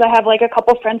friends. I have like a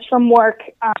couple friends from work,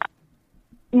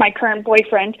 my current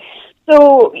boyfriend.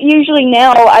 So usually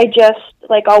now I just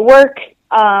like I'll work,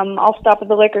 I'll stop at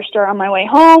the liquor store on my way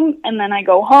home, and then I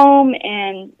go home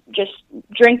and just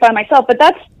drink by myself. But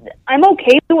I'm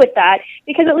okay with that,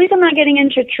 because at least I'm not getting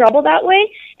into trouble that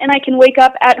way, and I can wake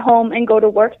up at home and go to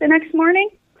work the next morning.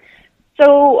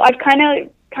 So I've kind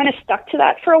of stuck to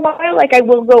that for a while. Like I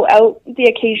will go out the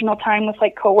occasional time with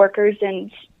like coworkers,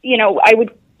 and you know, I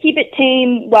would keep it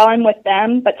tame while I'm with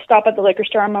them, but stop at the liquor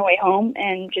store on my way home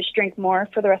and just drink more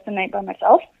for the rest of the night by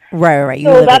myself. Right.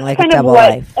 You're so that's like kind a of double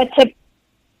what life. That's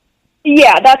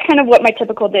kind of what my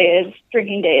typical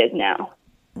drinking day is now.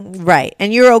 Right.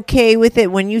 And you're okay with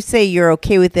it. When you say you're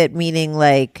okay with it, meaning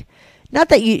like, not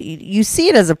that you see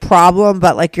it as a problem,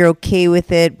 but like you're okay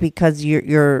with it because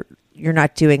you're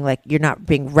not doing, like, you're not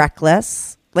being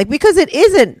reckless Like, because it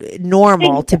isn't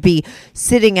normal to be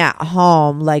sitting at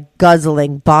home, like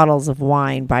guzzling bottles of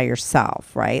wine by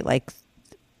yourself, right? Like,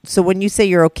 so when you say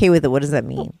you're okay with it, what does that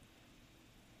mean?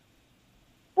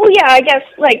 Well, yeah, I guess,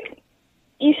 like,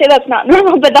 you say that's not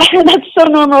normal, but that's so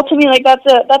normal to me. Like, that's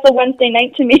a Wednesday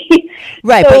night to me.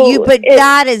 Right, So but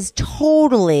that is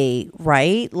totally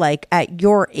right. Like, at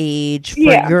your age, for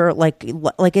your like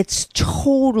it's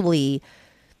totally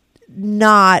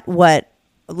not what,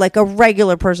 like, a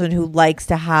regular person who likes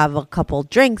to have a couple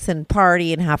drinks and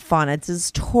party and have fun.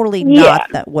 It's totally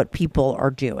not that what people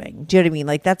are doing. Do you know what I mean?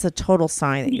 Like, that's a total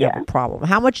sign that you have a problem.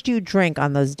 How much do you drink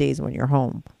on those days when you're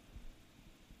home?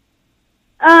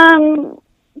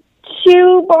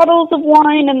 2 bottles of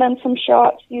wine and then some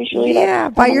shots usually. Yeah,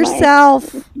 by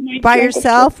yourself. By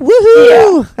yourself.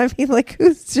 Woohoo! I mean, like,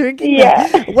 who's drinking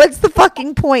that? What's the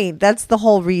fucking point? That's the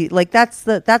whole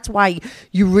that's why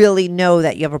you really know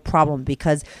that you have a problem,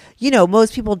 because, you know,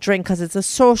 most people drink because it's a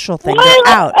social thing. Well,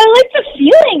 They're out. I like the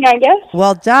feeling, I guess.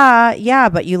 Well, duh. Yeah,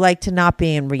 but you like to not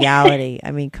be in reality.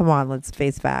 I mean, come on, let's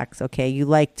face facts, okay? You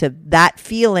like that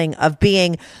feeling of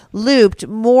being looped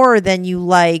more than you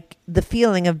like the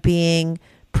feeling of being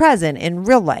present in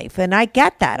real life. And I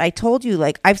get that. I told you,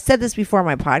 like, I've said this before on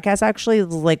my podcast, actually,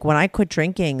 like, when I quit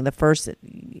drinking the first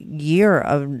year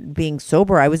of being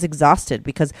sober, I was exhausted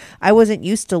because I wasn't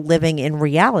used to living in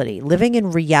reality. Living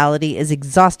in reality is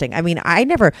exhausting. I mean, I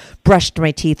never brushed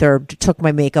my teeth or took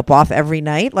my makeup off every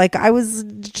night. Like, I was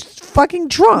just fucking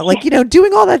drunk, like, you know,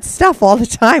 doing all that stuff all the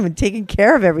time and taking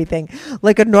care of everything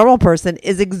like a normal person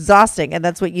is exhausting. And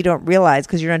that's what you don't realize,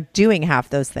 because you're not doing half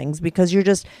those things because you're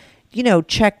just, you know,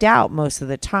 checked out most of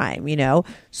the time, you know?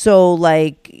 So,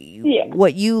 like,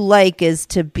 what you like is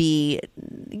to be,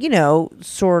 you know,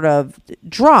 sort of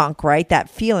drunk, right? That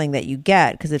feeling that you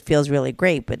get, because it feels really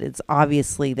great, but it's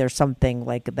obviously there's something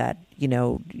like that, you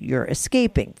know, you're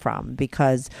escaping from,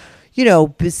 because, you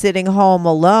know, sitting home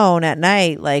alone at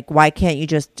night, like, why can't you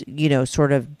just, you know,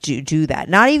 sort of do that?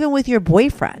 Not even with your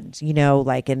boyfriend, you know,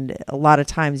 like, and a lot of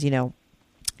times, you know,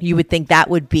 you would think that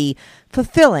would be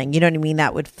fulfilling. You know what I mean?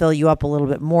 That would fill you up a little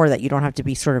bit more, that you don't have to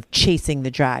be sort of chasing the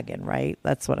dragon, right?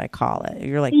 That's what I call it.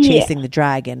 You're like chasing the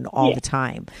dragon all the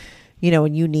time. You know,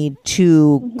 and you need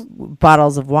 2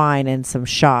 bottles of wine and some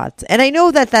shots. And I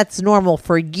know that that's normal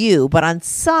for you, but on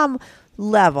some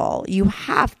level, you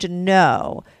have to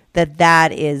know that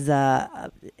that is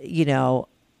you know,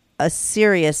 a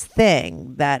serious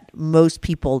thing, that most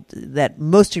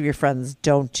of your friends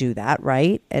don't do that,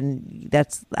 right? And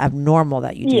that's abnormal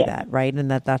that you do that, right? And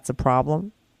that's a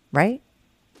problem, right?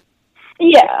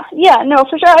 Yeah, no,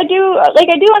 for sure. I do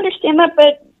understand that,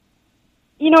 but,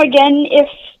 you know, again,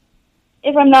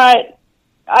 if I'm not,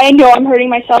 I know I'm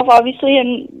hurting myself, obviously,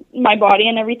 and my body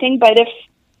and everything, but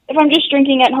if I'm just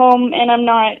drinking at home and I'm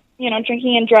not, you know,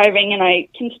 drinking and driving, and I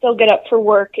can still get up for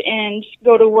work and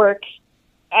go to work,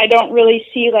 I don't really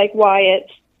see, like, why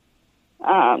it's,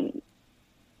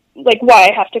 like, why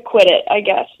I have to quit it, I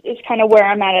guess, is kind of where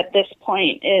I'm at this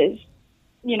point, is,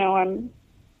 you know,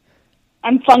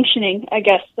 I'm functioning, I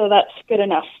guess, so that's good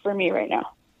enough for me right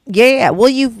now. Yeah. Well,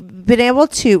 you've been able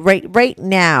to right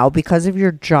now, because of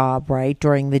your job, right?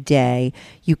 During the day,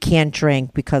 you can't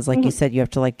drink because, like you said, you have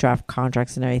to, like, draft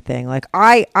contracts and everything. Like,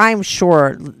 I'm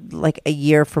sure, like, a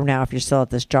year from now, if you're still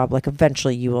at this job, like,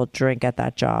 eventually you will drink at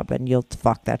that job and you'll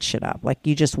fuck that shit up. Like,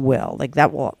 you just will. Like,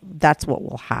 that's what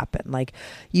will happen. Like,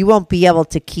 you won't be able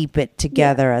to keep it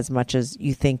together as much as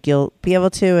you think you'll be able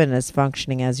to, and as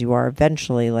functioning as you are.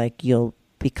 Eventually, like, you'll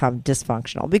become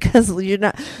dysfunctional, because you're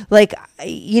not, like,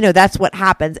 you know, that's what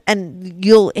happens, and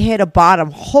you'll hit a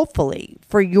bottom. Hopefully,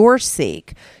 for your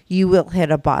sake, you will hit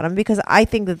a bottom, because I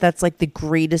think that that's, like, the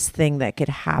greatest thing that could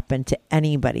happen to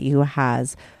anybody who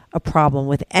has a problem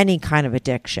with any kind of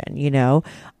addiction, you know,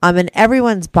 and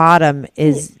everyone's bottom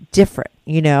is different,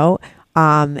 you know.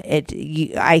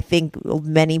 I think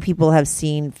many people have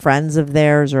seen friends of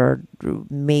theirs or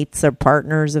mates or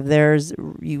partners of theirs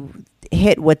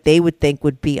hit what they would think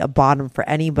would be a bottom for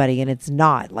anybody, and it's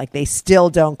not. Like, they still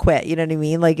don't quit. You know what I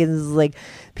mean? Like, it's like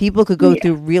people could go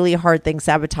through really hard things,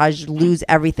 sabotage, lose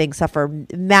everything, suffer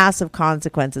massive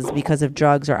consequences because of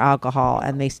drugs or alcohol,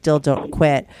 and they still don't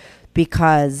quit,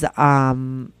 because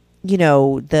you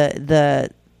know, the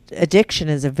addiction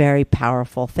is a very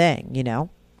powerful thing, you know.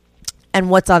 And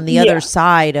what's on the other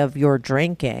side of your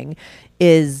drinking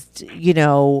is, you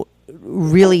know,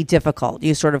 really difficult.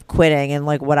 You sort of quitting, and,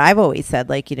 like, what I've always said,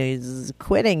 like, you know,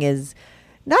 quitting is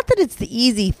not that it's the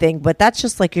easy thing, but that's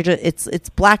just, like, it's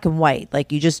black and white.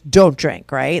 Like, you just don't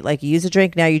drink, right? Like, you used to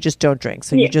drink, now you just don't drink.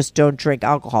 So you just don't drink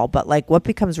alcohol. But, like, what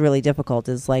becomes really difficult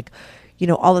is, like, you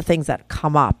know, all the things that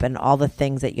come up and all the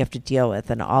things that you have to deal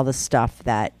with and all the stuff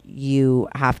that you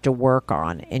have to work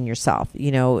on in yourself,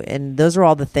 you know, and those are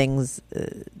all the things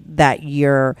that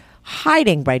you're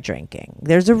hiding by drinking.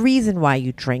 There's a reason why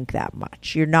you drink that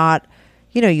much. You're not,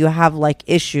 you know, you have like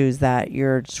issues that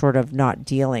you're sort of not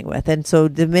dealing with. And so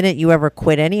the minute you ever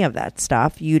quit any of that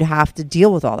stuff, you'd have to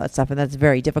deal with all that stuff. And that's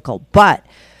very difficult. But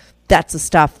that's the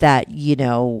stuff that, you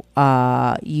know,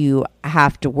 you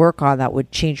have to work on that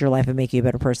would change your life and make you a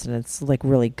better person. It's like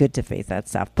really good to face that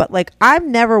stuff. But like,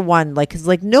 I'm never one, like, cause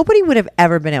like nobody would have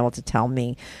ever been able to tell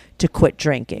me to quit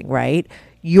drinking, right?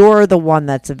 You're the one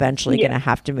that's eventually going to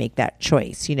have to make that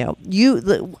choice. You know,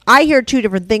 I hear two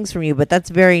different things from you, but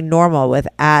that's very normal with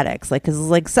addicts. Like, cause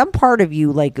like some part of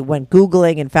you, like went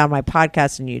Googling and found my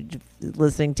podcast and you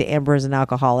listening to Amber as an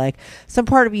alcoholic, some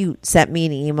part of you sent me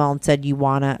an email and said you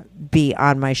want to be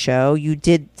on my show. You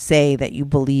did say that you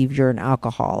believe you're an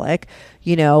alcoholic,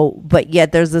 you know, but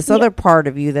yet there's this other part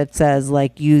of you that says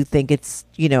like you think it's,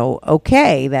 you know,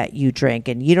 okay that you drink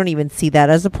and you don't even see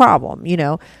that as a problem, you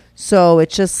know. So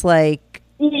it's just like,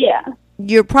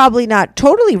 you're probably not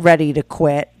totally ready to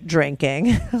quit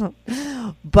drinking,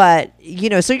 but you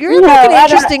know, so you're in like an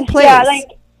interesting place. I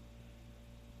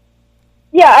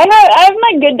have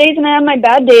my good days and I have my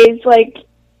bad days. Like,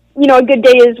 you know, a good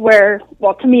day is where,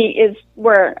 well, to me is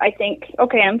where I think,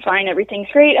 okay, I'm fine, everything's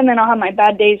great. And then I'll have my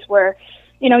bad days where,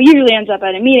 you know, usually ends up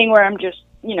at a meeting where I'm just,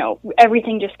 you know,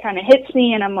 everything just kind of hits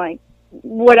me and I'm like,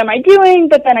 what am I doing?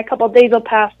 But then a couple of days will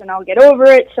pass and I'll get over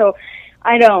it. So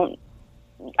I don't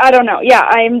know. Yeah,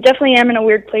 I definitely am in a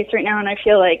weird place right now. And I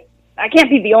feel like I can't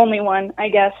be the only one, I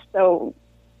guess. So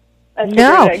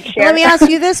no, let me ask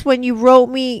you this. When you wrote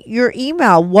me your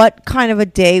email, what kind of a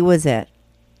day was it?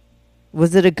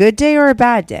 Was it a good day or a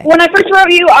bad day? When I first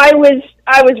wrote you, I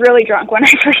was really drunk when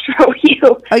I first wrote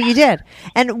you. Oh, you did?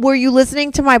 And were you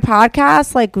listening to my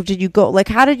podcast? Like, did you go, like,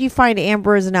 how did you find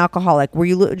Amber as an alcoholic? Were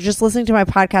you just listening to my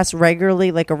podcast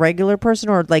regularly, like a regular person?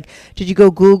 Or, like, did you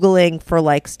go Googling for,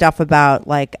 like, stuff about,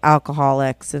 like,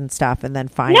 alcoholics and stuff and then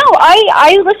find No,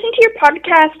 I listen to your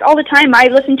podcast all the time. I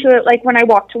listen to it, like, when I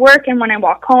walk to work and when I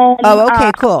walk home. Oh,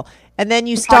 okay, cool. And then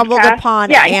you stumbled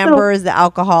upon Amber as the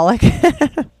alcoholic.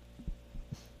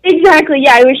 Exactly,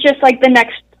 yeah. It was just like the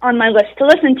next on my list to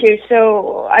listen to.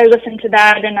 So I listened to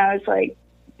that and I was like,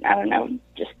 I don't know,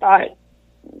 just thought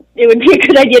it would be a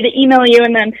good idea to email you.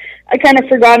 And then I kind of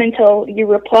forgot until you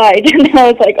replied. And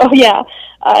I was like, oh, yeah,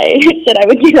 I said I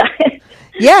would do that.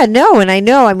 Yeah, no, and I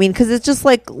know. I mean, because it's just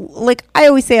like I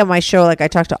always say on my show, like I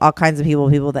talk to all kinds of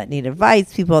people that need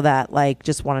advice, people that like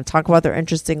just want to talk about their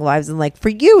interesting lives. And like for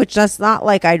you, it's just not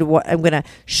like I'm going to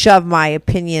shove my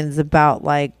opinions about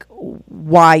like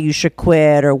why you should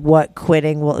quit or what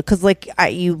quitting will, because like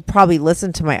you probably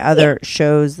listen to my other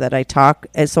shows that I talk,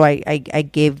 and so I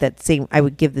would give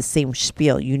the same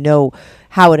spiel, you know,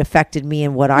 how it affected me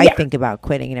and what I think about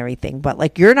quitting and everything. But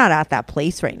like you're not at that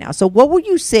place right now. So what would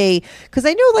you say? Because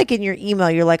I know like in your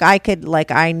email you're like,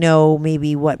 I know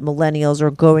maybe what millennials are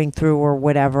going through or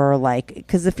whatever, like,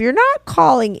 because if you're not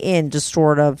calling in to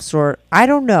sort I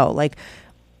don't know,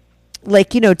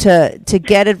 like, you know, to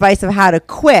get advice of how to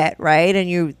quit, right? And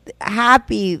you're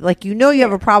happy, like, you know, you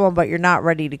have a problem, but you're not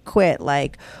ready to quit.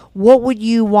 Like, what would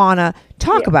you want to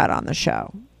talk about on the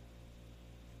show?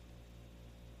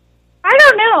 I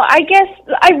don't know. I guess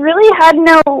I really had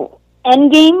no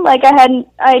end game. Like,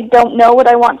 I don't know what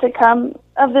I want to come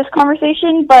of this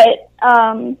conversation, but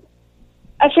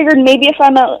I figured maybe if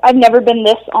I've never been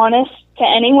this honest to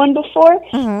anyone before,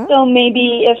 so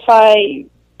maybe if I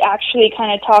actually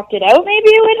kind of talked it out, maybe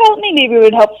it would help me, maybe it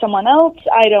would help someone else,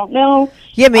 I don't know.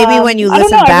 Yeah, maybe when you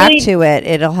listen back to it,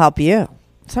 it'll help you.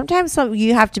 Sometimes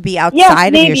you have to be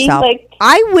outside of yourself.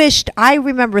 I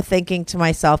remember thinking to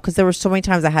myself, because there were so many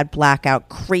times I had blackout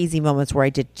crazy moments where I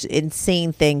did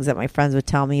insane things that my friends would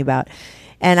tell me about,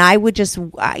 and I would just,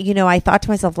 you know, I thought to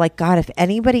myself, like, God, if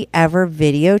anybody ever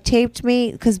videotaped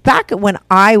me, because back when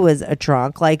I was a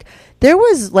drunk, like, there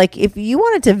was, like, if you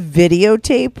wanted to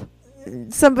videotape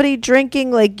somebody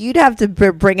drinking, like, you'd have to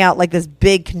bring out like this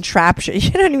big contraption,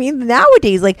 you know what I mean?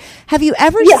 Nowadays, like, have you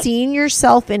ever seen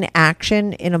yourself in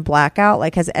action in a blackout?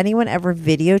 Like, has anyone ever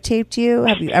videotaped you?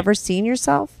 Have you ever seen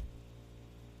yourself?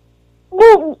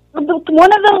 Well,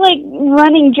 one of the like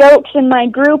running jokes in my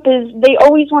group is they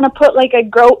always want to put like a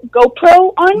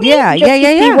GoPro on me to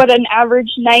see what an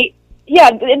average night. Yeah,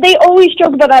 they always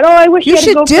joke about that. Oh, I wish you had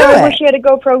a GoPro. I wish you had a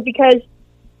GoPro because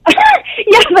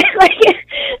yeah, but like,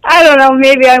 I don't know,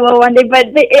 maybe I will one day, but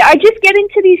I just get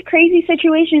into these crazy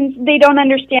situations. They don't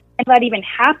understand that even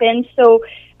happens, so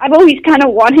I've always kind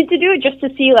of wanted to do it just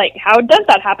to see, like, how does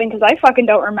that happen, because I fucking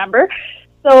don't remember.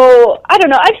 So, I don't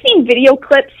know. I've seen video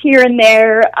clips here and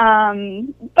there,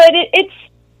 but it's,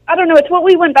 I don't know, it's what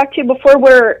we went back to before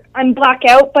where I'm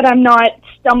blackout, but I'm not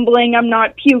stumbling, I'm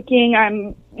not puking,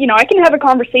 I can have a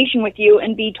conversation with you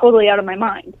and be totally out of my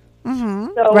mind. Mm-hmm.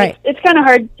 So it's kind of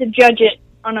hard to judge it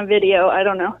on a video. I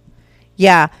don't know.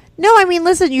 Yeah. No, I mean,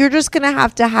 listen, you're just going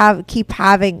to keep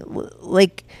having,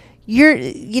 like,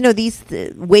 these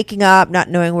waking up, not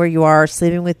knowing where you are,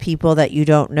 sleeping with people that you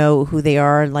don't know who they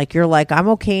are. And like, you're like, I'm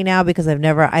okay now because it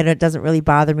doesn't really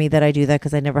bother me that I do that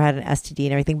because I never had an STD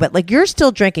and everything. But like, you're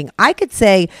still drinking. I could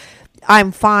say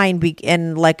I'm fine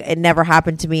and like it never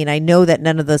happened to me, and I know that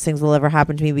none of those things will ever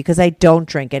happen to me because I don't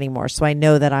drink anymore, so I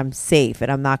know that I'm safe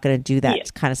and I'm not going to do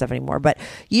that kind of stuff anymore. But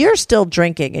you're still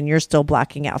drinking and you're still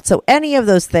blacking out, so any of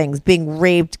those things, being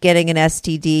raped, getting an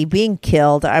STD, being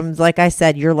killed, I'm like I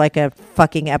said, you're like a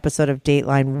fucking episode of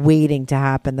Dateline waiting to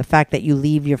happen. The fact that you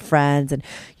leave your friends and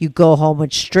you go home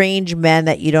with strange men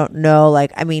that you don't know,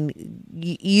 like, I mean,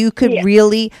 you could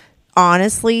really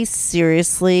honestly,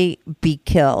 seriously be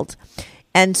killed.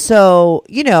 And so,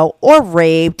 or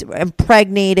raped,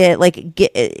 impregnated, like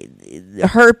get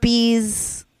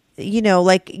herpes,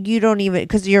 like you don't even,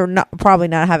 because you're probably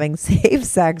not having safe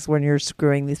sex when you're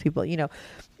screwing these people,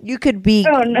 you could be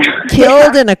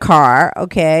killed in a car.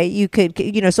 Okay. You could,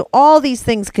 so all these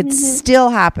things could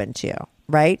still happen to you,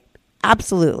 right?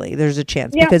 Absolutely. There's a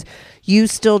chance because you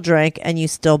still drink and you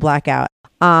still black out.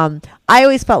 I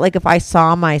always felt like if I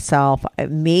saw myself, but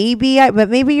maybe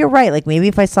you're right. Like maybe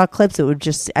if I saw clips,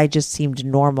 I just seemed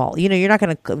normal. You're not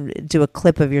going to do a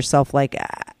clip of yourself like,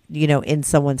 in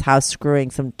someone's house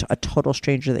screwing a total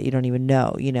stranger that you don't even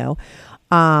know,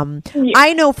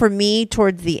 I know for me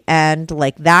towards the end,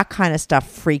 like that kind of stuff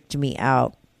freaked me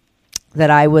out, that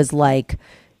I was like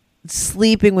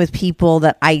sleeping with people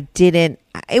that I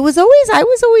was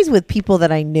always with people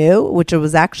that I knew, which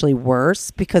was actually worse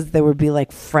because there would be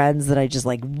like friends that I just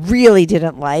like really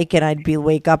didn't like, and I'd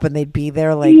wake up and they'd be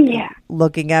there like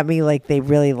looking at me like they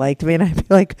really liked me, and I'd be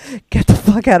like, get the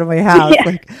fuck out of my house.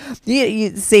 Like,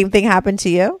 same thing happened to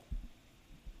you?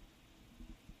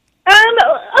 A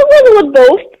little of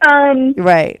both.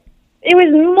 Right. It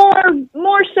was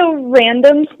more so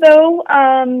randoms though,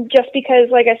 just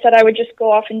because, like I said, I would just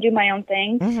go off and do my own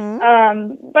thing.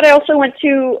 But I also went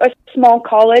to a small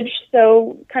college,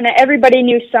 so kind of everybody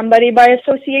knew somebody by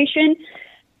association.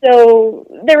 So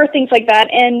there were things like that,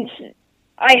 and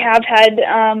I have had,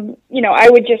 I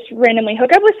would just randomly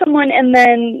hook up with someone, and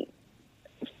then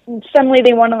suddenly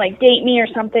they want to like date me or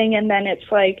something, and then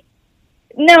it's like,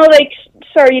 no, like,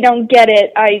 sorry, you don't get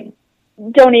it. I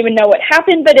don't even know what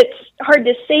happened, but it's hard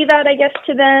to say that, I guess,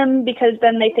 to them because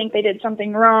then they think they did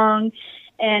something wrong,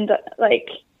 and like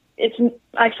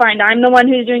I find I'm the one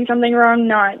who's doing something wrong,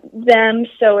 not them.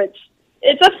 So it's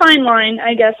a fine line,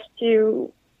 I guess,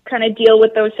 to kind of deal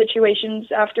with those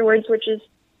situations afterwards, which is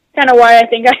kind of why I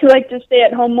think I like to stay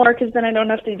at home more, because then I don't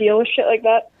have to deal with shit like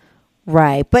that.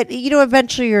 Right. But,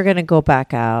 eventually you're going to go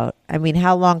back out. I mean,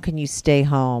 how long can you stay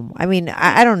home? I mean,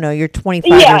 I don't know. You're 25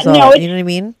 years old. You know what I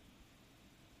mean?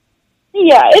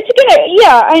 Yeah,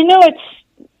 I know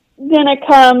it's gonna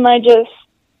come. I don't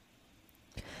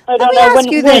know. Let me ask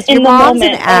you this. Your mom's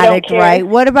an addict, right?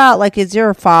 What about, like, is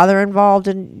your father involved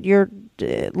in your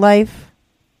life?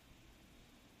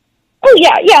 Oh,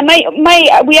 yeah.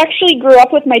 We actually grew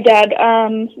up with my dad.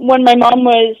 When my mom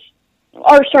when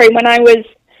I was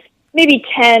maybe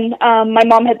 10, my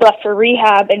mom had left for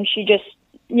rehab, and she just,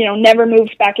 never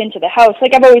moved back into the house.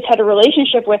 Like, I've always had a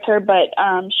relationship with her, but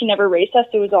she never raised us.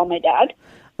 It was all my dad.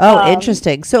 Oh,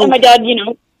 interesting. So, and my dad,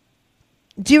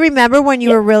 do you remember when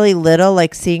you were really little,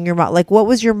 like seeing your mom? Like, what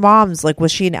was your mom's? Like,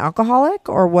 was she an alcoholic,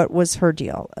 or what was her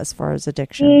deal as far as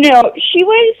addiction? No, she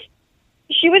was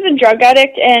a drug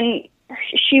addict, and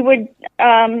she always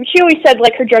said,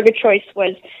 like, her drug of choice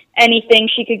was anything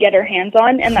she could get her hands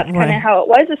on, and that's kind of how it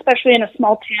was, especially in a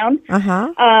small town.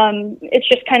 It's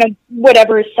just kind of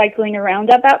whatever is cycling around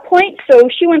at that point. So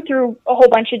she went through a whole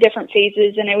bunch of different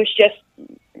phases, and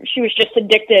she was just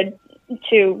addicted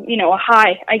to, a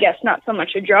high, I guess, not so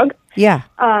much a drug. Yeah.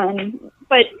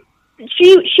 But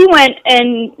she went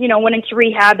and, went into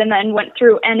rehab, and then went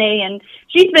through NA, and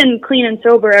she's been clean and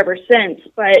sober ever since,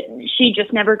 but she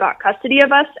just never got custody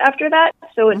of us after that.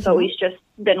 So it's always just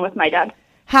been with my dad.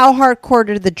 How hardcore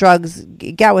did the drugs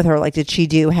get with her? Like, did she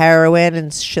do heroin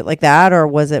and shit like that, or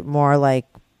was it more like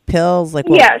pills? Like,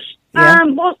 yes.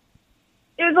 Well,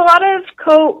 it was a lot of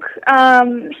coke,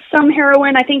 some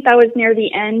heroin. I think that was near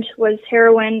the end, was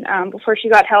heroin, before she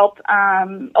got help.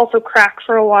 Also crack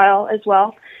for a while as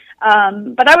well.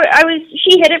 But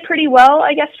she hid it pretty well,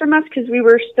 I guess, from us, because we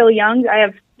were still young. I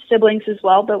have siblings as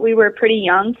well, but we were pretty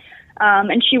young.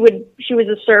 and she was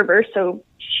a server, so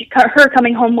her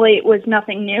coming home late was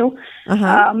nothing new.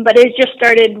 But it just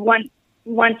started once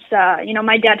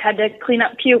my dad had to clean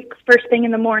up puke first thing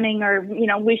in the morning, or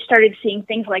we started seeing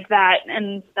things like that,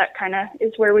 and that kind of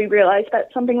is where we realized that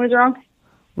something was wrong.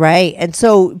 Right. And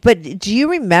so, but do you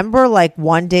remember like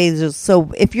one day,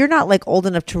 so if you're not like old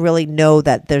enough to really know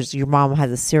that your mom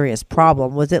has a serious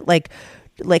problem, was it like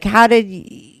how did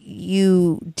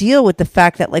you deal with the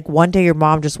fact that like one day your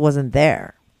mom just wasn't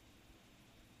there?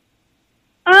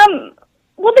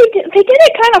 Well, they did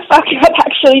it kind of fucked up,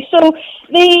 actually. So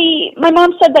my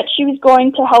mom said that she was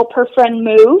going to help her friend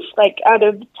move, like, out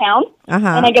of town.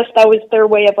 And I guess that was their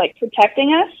way of, like,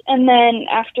 protecting us. And then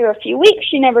after a few weeks,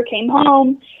 she never came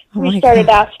home. We started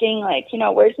asking, like,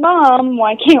 where's Mom?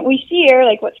 Why can't we see her?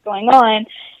 Like, what's going on?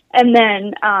 And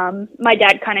then my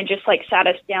dad kind of just, like, sat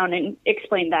us down and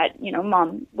explained that,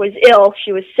 Mom was ill.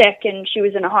 She was sick, and she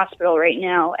was in a hospital right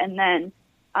now. And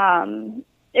then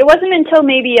it wasn't until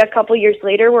maybe a couple years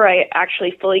later where I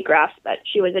actually fully grasped that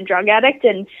she was a drug addict,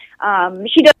 and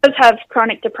she does have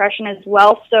chronic depression as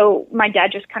well, so my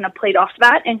dad just kind of played off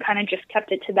that and kind of just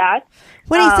kept it to that.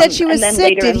 When he said she was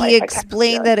sick, did he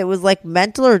explain that it was like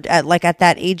mental, or at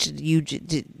that age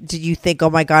did you think, oh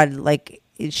my God, like,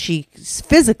 is she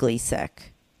physically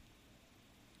sick?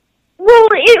 Well,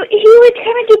 he would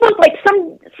kind of do both. Like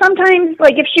sometimes,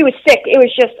 like if she was sick, it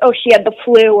was just, oh, she had the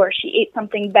flu or she ate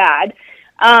something bad.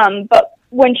 But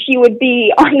when she would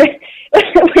be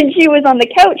when she was on the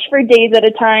couch for days at a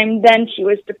time, then she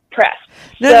was depressed.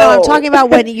 No, I'm talking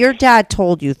about when your dad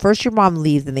told you. First, your mom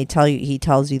leaves, and he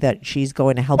tells you that she's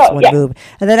going to help someone move,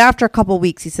 and then after a couple of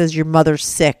weeks, he says your mother's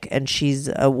sick and she's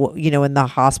in the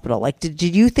hospital. Like, did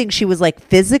you think she was like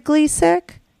physically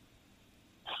sick?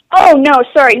 Oh no,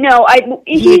 sorry, no.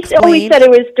 He always said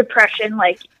it was depression.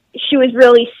 Like she was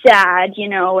really sad,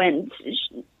 and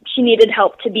she needed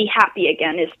help to be happy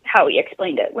again, is how he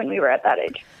explained it when we were at that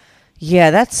age. Yeah,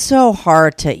 that's so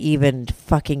hard to even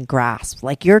fucking grasp.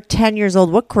 Like, you're 10 years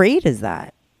old. What grade is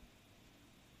that?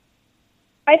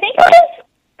 I think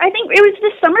it was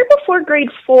the summer before grade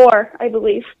 4, I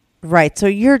believe. Right. So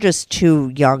you're just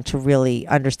too young to really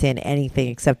understand anything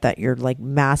except that you're like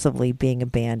massively being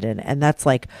abandoned. And that's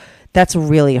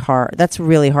really hard. That's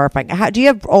really horrifying. Do you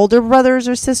have older brothers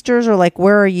or sisters, or like,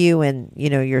 where are you and,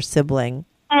 your sibling?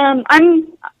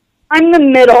 I'm the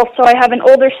middle, so I have an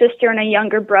older sister and a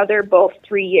younger brother, both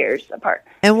 3 years apart.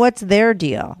 And what's their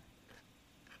deal?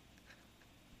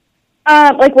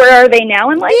 Like, where are they now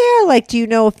in life? Yeah, like, do you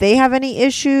know if they have any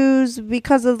issues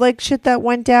because of, like, shit that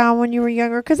went down when you were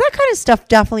younger? Because that kind of stuff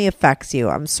definitely affects you.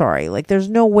 I'm sorry. Like, there's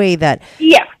no way that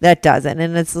that doesn't.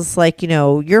 And it's just like,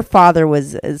 your father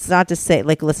it's not to say,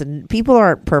 like, listen, people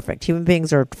aren't perfect. Human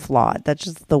beings are flawed. That's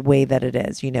just the way that it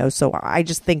is, So I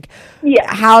just think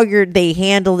how they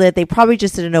handled it, they probably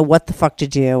just didn't know what the fuck to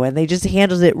do. And they just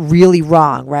handled it really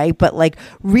wrong, right? But, like,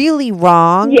 really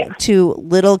wrong to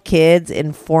little kids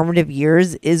in formative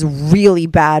years is really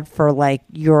bad for like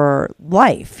your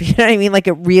life. You know what I mean? Like,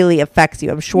 it really affects you.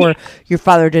 I'm sure your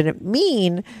father didn't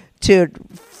mean to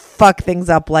fuck things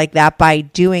up like that by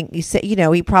doing,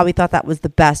 he probably thought that was the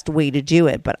best way to do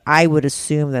it, but I would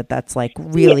assume that that's like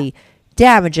really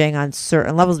damaging on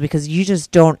certain levels because you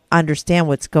just don't understand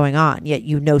what's going on, yet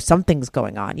something's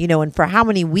going on, and for how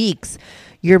many weeks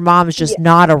your mom's just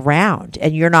not around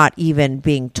and you're not even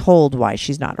being told why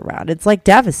she's not around. It's like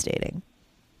devastating.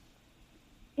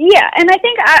 Yeah, and I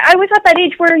think I was at that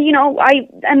age where,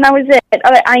 and that was it.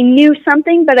 I knew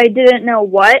something, but I didn't know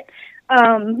what.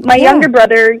 My younger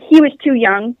brother, he was too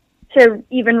young to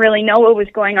even really know what was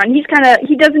going on.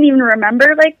 He doesn't even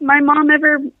remember, like, my mom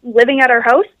ever living at our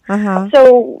house.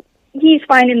 So he's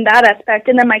fine in that aspect.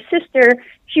 And then my sister,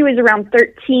 she was around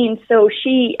 13, so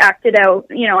she acted out,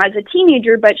 as a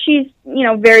teenager, but she's,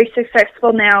 very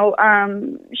successful now.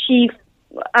 She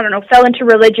fell into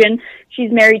religion.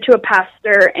 She's married to a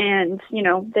pastor, and,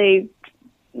 they,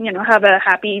 have a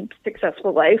happy,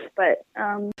 successful life. But,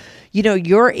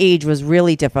 your age was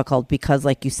really difficult because,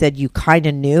 like you said, you kind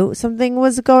of knew something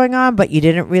was going on, but you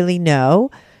didn't really know,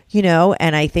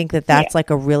 and I think that that's like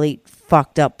a really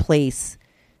fucked up place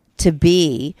to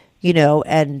be,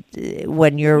 and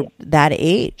when you're that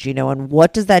age, and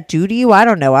what does that do to you? I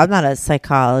don't know. I'm not a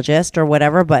psychologist or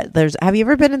whatever, but have you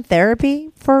ever been in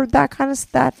therapy for that kind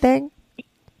of that thing?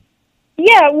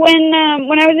 Yeah, when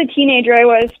I was a teenager, I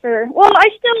was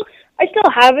I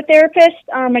still have a therapist.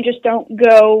 I just don't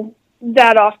go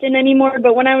that often anymore.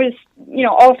 But when I was,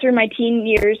 all through my teen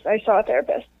years, I saw a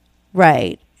therapist.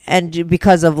 Right. And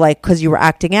because you were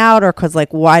acting out, or because,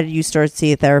 like, why did you start to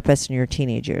see a therapist in your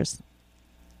teenage years?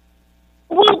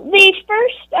 Well, they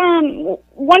first,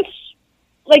 once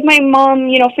like my mom,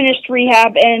 you know, finished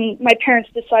rehab and my parents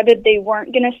decided they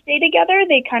weren't going to stay together.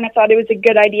 They kind of thought it was a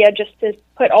good idea just to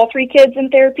put all 3 kids in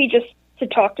therapy just to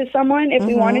talk to someone if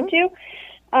we wanted to.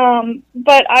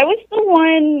 But I was the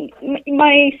one,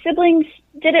 my siblings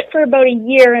did it for about a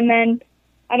year and then,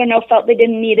 I don't know, felt they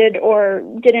didn't need it or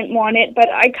didn't want it, but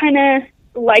I kind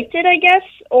of liked it, I guess,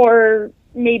 or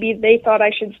maybe they thought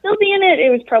I should still be in it. It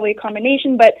was probably a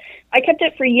combination, but I kept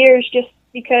it for years just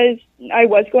because I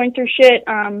was going through shit.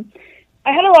 I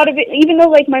had a lot of it, even though,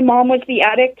 like, my mom was the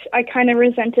addict, I kind of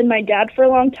resented my dad for a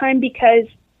long time because,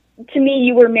 to me,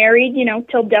 you were married, you know,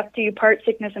 till death do you part,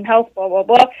 sickness and health, blah, blah,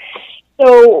 blah.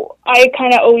 So I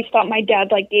kind of always thought my dad,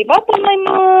 like, gave up on my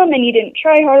mom and he didn't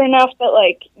try hard enough, but,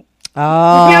 like,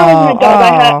 now as an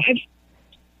adult,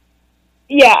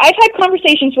 I've had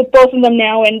conversations with both of them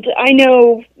now, and I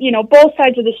know, you know, both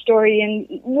sides of the story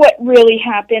and what really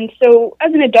happened. So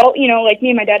as an adult, you know, like me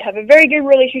and my dad have a very good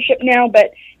relationship now,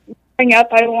 but growing up,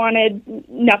 I wanted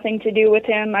nothing to do with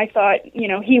him. I thought, you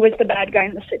know, he was the bad guy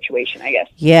in the situation, I guess.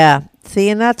 Yeah. See,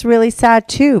 and that's really sad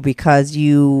too, because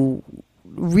you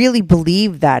really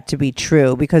believe that to be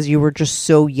true because you were just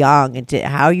so young, and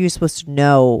how are you supposed to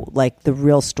know, like, the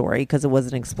real story because it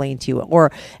wasn't explained to you,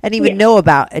 and even know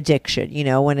about addiction. You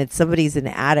know, when it's somebody's an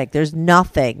addict, there's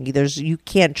nothing, you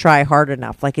can't try hard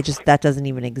enough, like, it just, that doesn't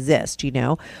even exist, you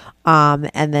know.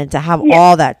 And then to have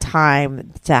all that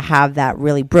time to have that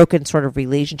really broken sort of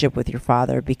relationship with your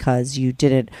father because you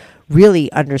didn't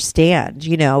really understand,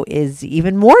 you know, is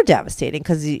even more devastating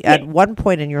because at one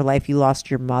point in your life you lost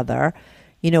your mother,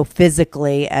 you know,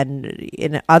 physically and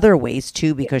in other ways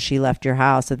too, because she left your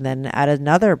house. And then at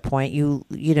another point, you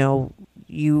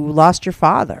lost your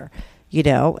father, you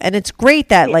know, and it's great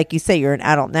that, like you say, you're an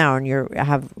adult now and you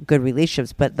have good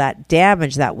relationships, but that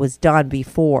damage that was done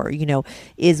before, you know,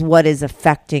 is what is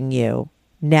affecting you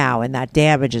now. And that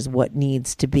damage is what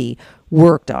needs to be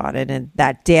worked on. And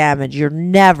that damage, you're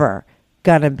never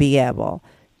going to be able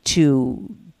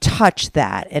to touch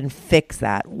that and fix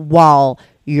that while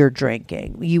you're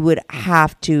drinking. You would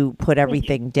have to put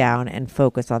everything down and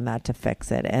focus on that to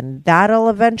fix it. And that'll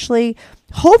eventually,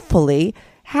 hopefully,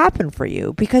 happen for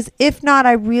you. Because if not,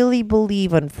 I really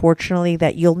believe, unfortunately,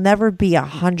 that you'll never be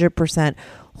 100%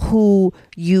 who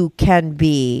you can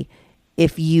be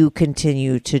if you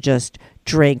continue to just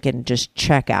drink and just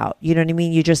check out. You know what I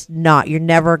mean? You're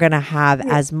never going to have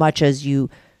as much as you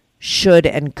should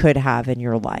and could have in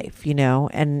your life, you know,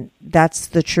 and that's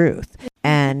the truth.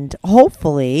 And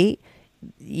hopefully,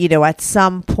 you know, at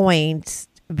some point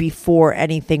before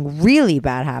anything really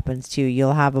bad happens to you,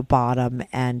 you'll have a bottom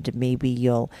and maybe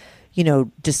you'll, you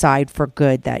know, decide for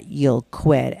good that you'll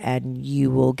quit and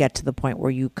you will get to the point where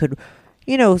you could,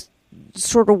 you know,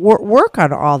 sort of work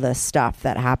on all this stuff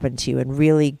that happened to you and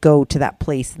really go to that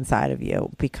place inside of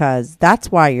you, because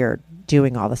that's why you're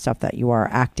doing all the stuff that you are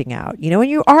acting out, you know, and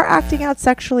you are acting out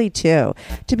sexually too,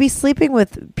 to be sleeping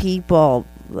with people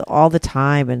all the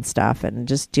time and stuff and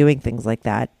just doing things like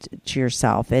that to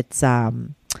yourself. It's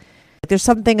there's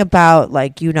something about,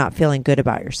 like, you not feeling good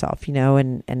about yourself, you know,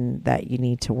 and that you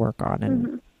need to work on,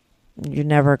 and you're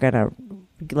never gonna,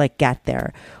 like, get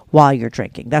there while you're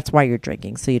drinking. That's why you're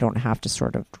drinking, so you don't have to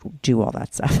sort of do all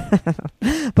that stuff.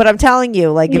 But I'm telling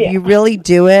you, like, if you really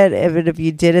do it, if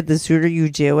you did it, the sooner you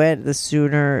do it, the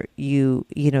sooner you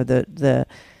know, the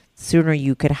sooner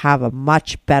you could have a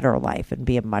much better life and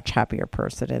be a much happier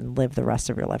person and live the rest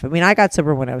of your life. I mean, I got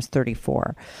sober when I was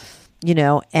 34. You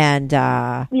know, and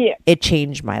it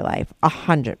changed my life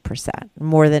 100%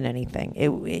 more than anything.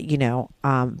 You know,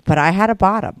 but I had a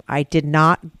bottom. I did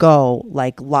not go,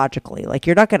 like, logically. Like,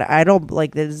 you're not gonna. I don't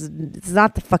like this. It's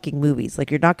not the fucking movies. Like,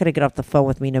 you're not gonna get off the phone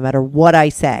with me no matter what I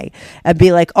say and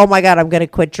be like, oh my God, I'm gonna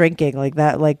quit drinking. Like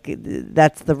that. Like,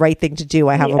 that's the right thing to do.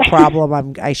 I have a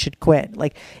problem. I should quit.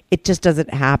 Like, it just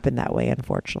doesn't happen that way,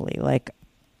 unfortunately. Like,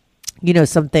 you know,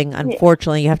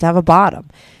 unfortunately, you have to have a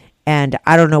bottom. And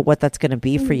I don't know what that's going to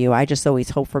be for you. I just always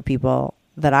hope for people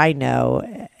that I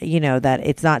know, you know, that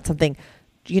it's not something,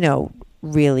 you know,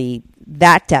 really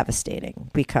that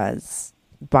devastating, because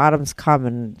bottoms come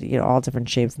in, you know, all different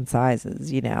shapes and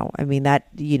sizes, you know. I mean, that,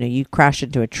 you know, you crash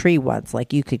into a tree once,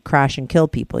 like, you could crash and kill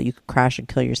people. You could crash and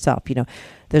kill yourself. You know,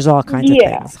 there's all kinds of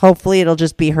things. Hopefully it'll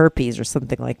just be herpes or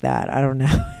something like that. I don't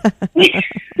know.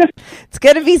 It's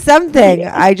going to be something.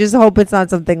 I just hope it's not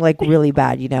something, like, really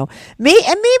bad, you know. Maybe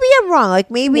I'm wrong.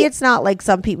 Like, maybe it's not like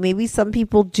maybe some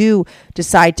people do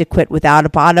decide to quit without a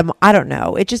bottom. I don't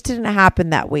know. It just didn't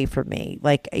happen that way for me.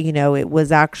 Like, you know, it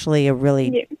was actually a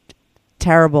really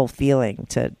terrible feeling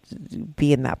to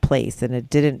be in that place, and it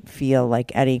didn't feel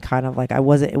like any kind of, like, it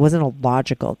wasn't a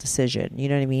logical decision, you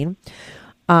know what I mean?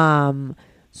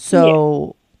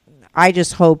 So I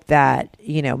just hope that,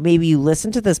 you know, maybe you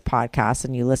listen to this podcast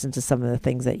and you listen to some of the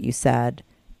things that you said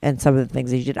and some of the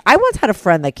things that you did. I once had a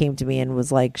friend that came to me and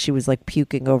was like, she was like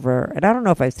puking over, and I don't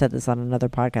know if I've said this on another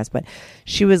podcast, but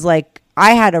she was like,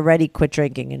 I had already quit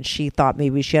drinking and she thought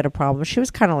maybe she had a problem. She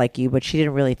was kind of like you, but she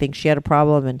didn't really think she had a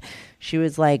problem. And she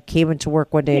was like, came into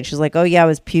work one day and she's like, oh yeah, I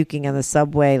was puking on the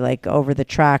subway, like over the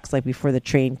tracks, like before the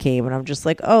train came. And I'm just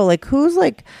like, oh, like who's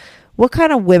like, what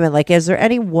kind of women, like, is there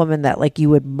any woman that like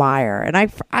you admire? And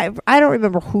I don't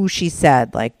remember who she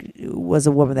said like was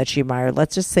a woman that she admired.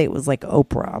 Let's just say it was like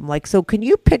Oprah. I'm like, so can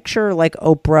you picture like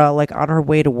Oprah, like on her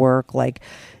way to work, like,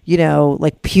 you know,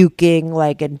 like puking,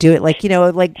 like, and do it, like, you know,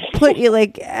 like put you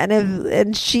like,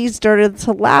 and she started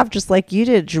to laugh just like you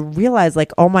did. You realize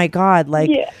like, oh my God, like,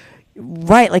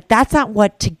 right, like that's not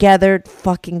what together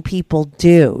fucking people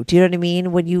do. Do you know what I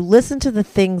mean? When you listen to the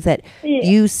things that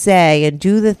you say and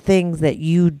do the things that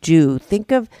you do,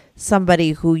 think of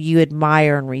somebody who you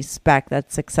admire and respect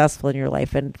that's successful in your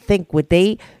life and think, would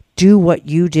they do what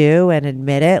you do and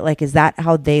admit it? Like, is that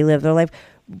how they live their life?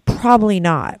 Probably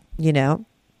not, you know,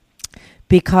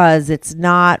 because it's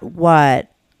not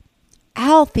what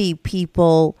healthy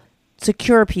people,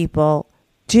 secure people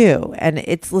do. And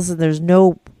it's, listen,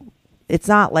 it's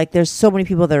not like there's so many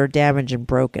people that are damaged and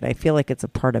broken. I feel like it's a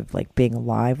part of like being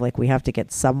alive. Like we have to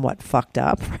get somewhat fucked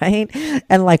up, right?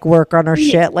 And like work on our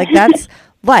shit. Like that's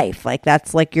life. Like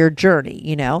that's like your journey,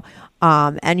 you know?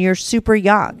 And you're super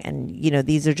young and, you know,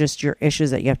 these are just your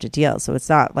issues that you have to deal. So it's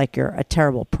not like you're a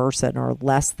terrible person or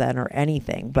less than or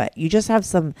anything, but you just have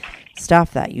some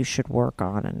stuff that you should work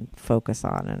on and focus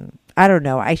on. And I don't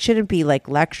know. I shouldn't be like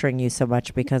lecturing you so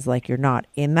much because like you're not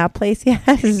in that place yet.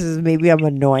 Maybe I'm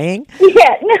annoying.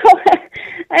 Yeah, no,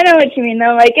 I know what you mean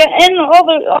though. Like, and all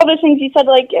the things you said,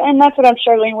 like, and that's what I'm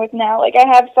struggling with now. Like, I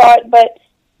have thought, but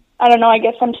I don't know. I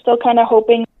guess I'm still kind of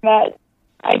hoping that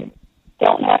I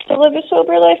don't have to live a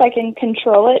sober life. I can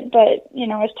control it, but you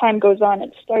know, as time goes on,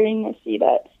 it's starting to see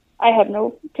that I have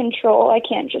no control. I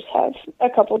can't just have a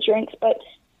couple drinks, but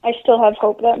I still have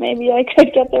hope that maybe I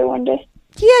could get there one day.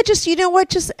 Yeah, just, you know what,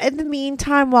 just in the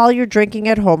meantime, while you're drinking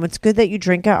at home, it's good that you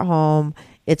drink at home.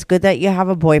 It's good that you have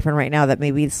a boyfriend right now that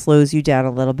maybe slows you down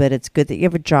a little bit. It's good that you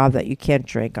have a job that you can't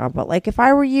drink on. But like if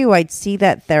I were you, I'd see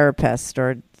that therapist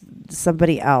or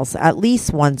somebody else at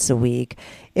least once a week.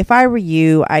 If I were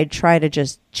you, I'd try to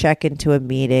just check into a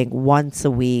meeting once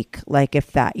a week, like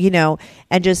if that, you know,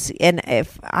 and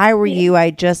if I were you,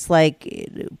 I'd just like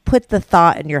put the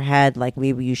thought in your head, like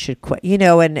maybe you should quit, you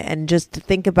know, and just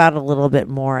think about it a little bit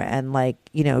more and like,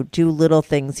 you know, do little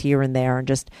things here and there and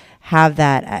just have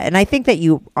that. And I think that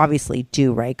you obviously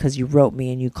do, right? Because you wrote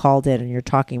me and you called in and you're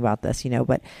talking about this, you know,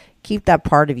 but keep that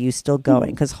part of you still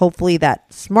going because hopefully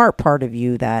that smart part of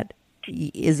you that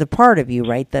is a part of you,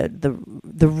 right?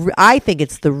 The I think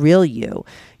it's the real you,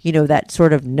 you know, that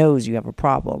sort of knows you have a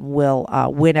problem will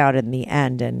win out in the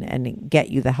end and get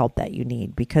you the help that you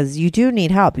need because you do need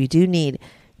help. You do need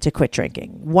to quit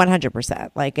drinking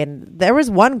 100%. Like, and there was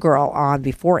one girl on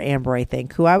before Amber, I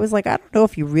think, who I was like, I don't know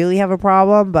if you really have a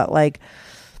problem, but like,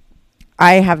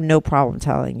 I have no problem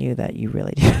telling you that you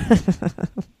really do.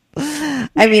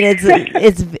 I mean,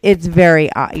 it's very,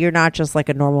 you're not just like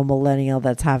a normal millennial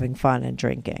that's having fun and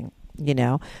drinking, you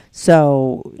know?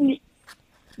 So,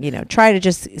 you know, try to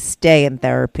just stay in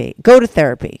therapy, go to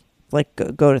therapy, like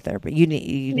go to therapy. You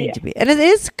need to be, and it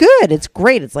is good. It's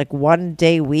great. It's like one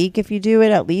day a week. If you do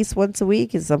it at least once a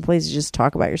week in some places, just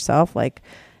talk about yourself. Like,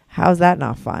 how's that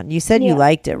not fun? You said you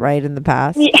liked it, right? In the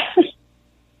past. Yeah.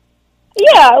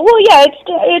 Yeah, well, yeah,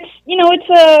 it's you know,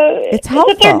 it's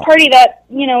a third party that,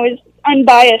 you know, is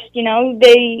unbiased, you know,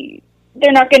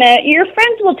 they're not gonna, your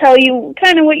friends will tell you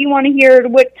kind of what you want to hear,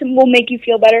 will make you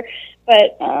feel better,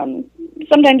 but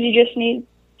sometimes you just need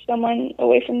someone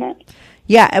away from that.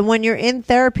 Yeah, and when you're in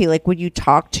therapy, like, would you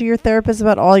talk to your therapist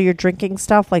about all your drinking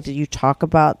stuff? Like, did you talk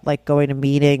about, like, going to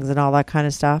meetings and all that kind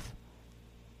of stuff?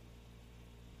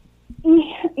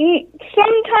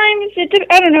 Sometimes,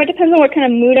 I don't know, it depends on what kind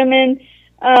of mood I'm in.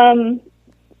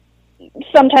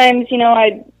 Sometimes, you know,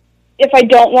 if I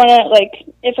don't want to, like,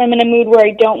 if I'm in a mood where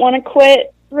I don't want to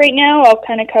quit right now, I'll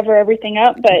kind of cover everything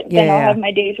up, but then I'll have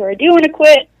my days where I do want to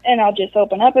quit, and I'll just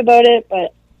open up about it,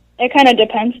 but it kind of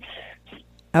depends.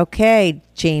 Okay,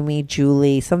 Jamie,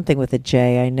 Julie, something with a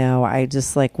J, I know. I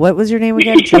just, like, what was your name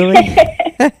again, Julie?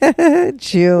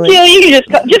 Julie. You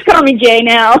can just call me Jay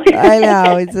now. I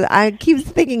know. I keep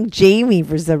thinking Jamie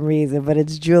for some reason, but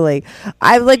it's Julie.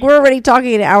 I'm like, we're already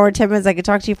talking an hour and 10 minutes. I could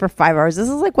talk to you for 5 hours. This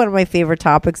is like one of my favorite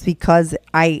topics because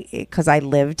I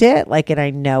lived it, like, and I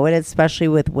know it, especially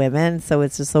with women. So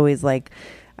it's just always like,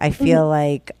 I feel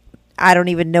like I don't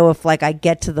even know if like I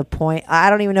get to the point. I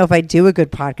don't even know if I do a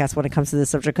good podcast when it comes to this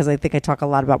subject, because I think I talk a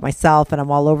lot about myself and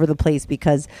I'm all over the place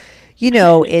because, you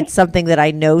know, it's something that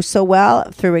I know so well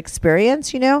through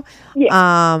experience, you know?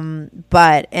 Yeah.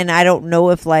 But I don't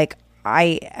know if like,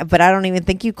 but I don't even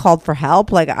think you called for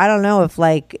help. Like, I don't know if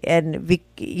like,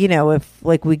 you know, if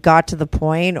like we got to the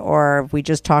point or if we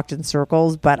just talked in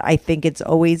circles, but I think it's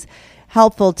always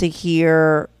helpful to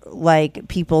hear like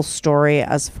people's story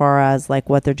as far as like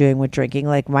what they're doing with drinking.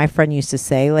 Like my friend used to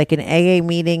say, like an AA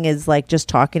meeting is like just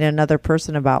talking to another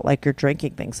person about like your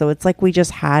drinking thing. So it's like we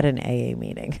just had an AA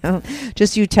meeting.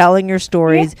 Just you telling your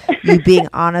stories, you being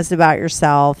honest about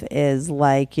yourself is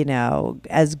like, you know,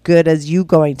 as good as you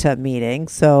going to a meeting.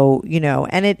 So, you know,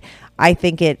 and I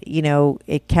think it, you know,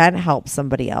 it can help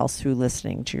somebody else through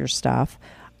listening to your stuff.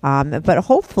 But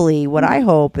hopefully what I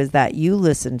hope is that you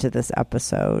listen to this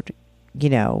episode, you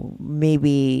know,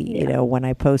 maybe, you know, when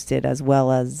I post it, as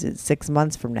well as 6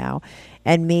 months from now,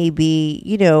 and maybe,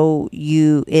 you know,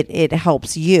 it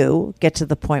helps you get to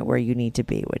the point where you need to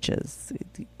be, which is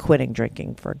quitting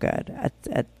drinking for good,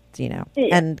 you know,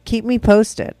 and keep me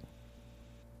posted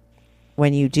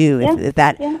when you do, if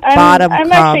that bottom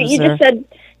comes. Actually,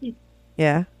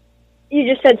 you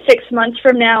just said 6 months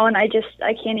from now, and I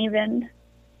can't even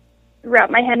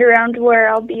wrap my head around where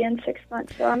I'll be in 6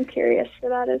 months, so I'm curious for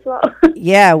that as well.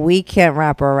 Yeah, we can't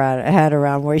wrap our head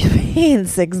around where you'll be in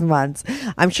 6 months.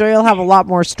 I'm sure you'll have a lot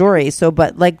more stories. So,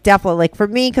 but like definitely, like for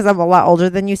me, because I'm a lot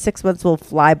older than you, 6 months will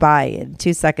fly by. In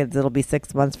 2 seconds, it'll be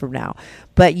 6 months from now.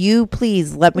 But you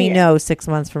please let me know 6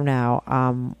 months from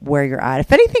now where you're at.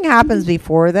 If anything happens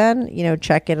before then, you know,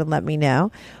 check in and let me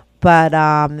know. But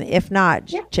if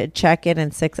not, check in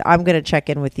 6. I'm going to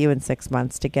check in with you in 6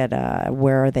 months to get a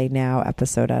Where Are They Now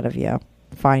episode out of you.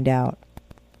 Find out.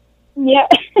 Yeah.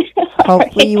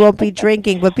 Hopefully you won't be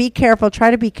drinking, but be careful. Try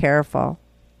to be careful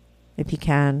if you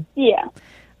can. Yeah.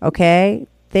 Okay.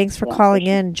 Thanks for calling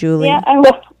in, Julie. Yeah, I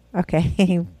will.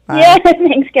 Okay. Bye. Yeah.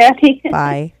 Thanks, Kathy.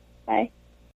 Bye. Bye.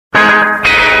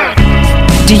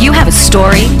 Do you have a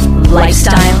story,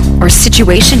 lifestyle, or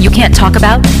situation you can't talk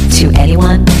about to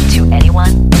anyone?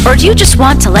 Or do you just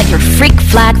want to let your freak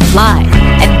flag fly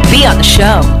and be on the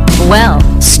show? Well,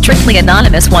 Strictly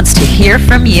Anonymous wants to hear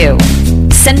from you.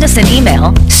 Send us an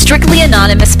email,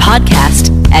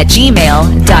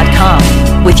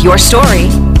 strictlyanonymouspodcast@gmail.com, with your story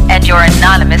and your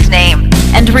anonymous name.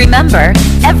 And remember,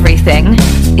 everything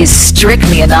is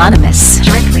strictly anonymous.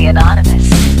 Strictly Anonymous.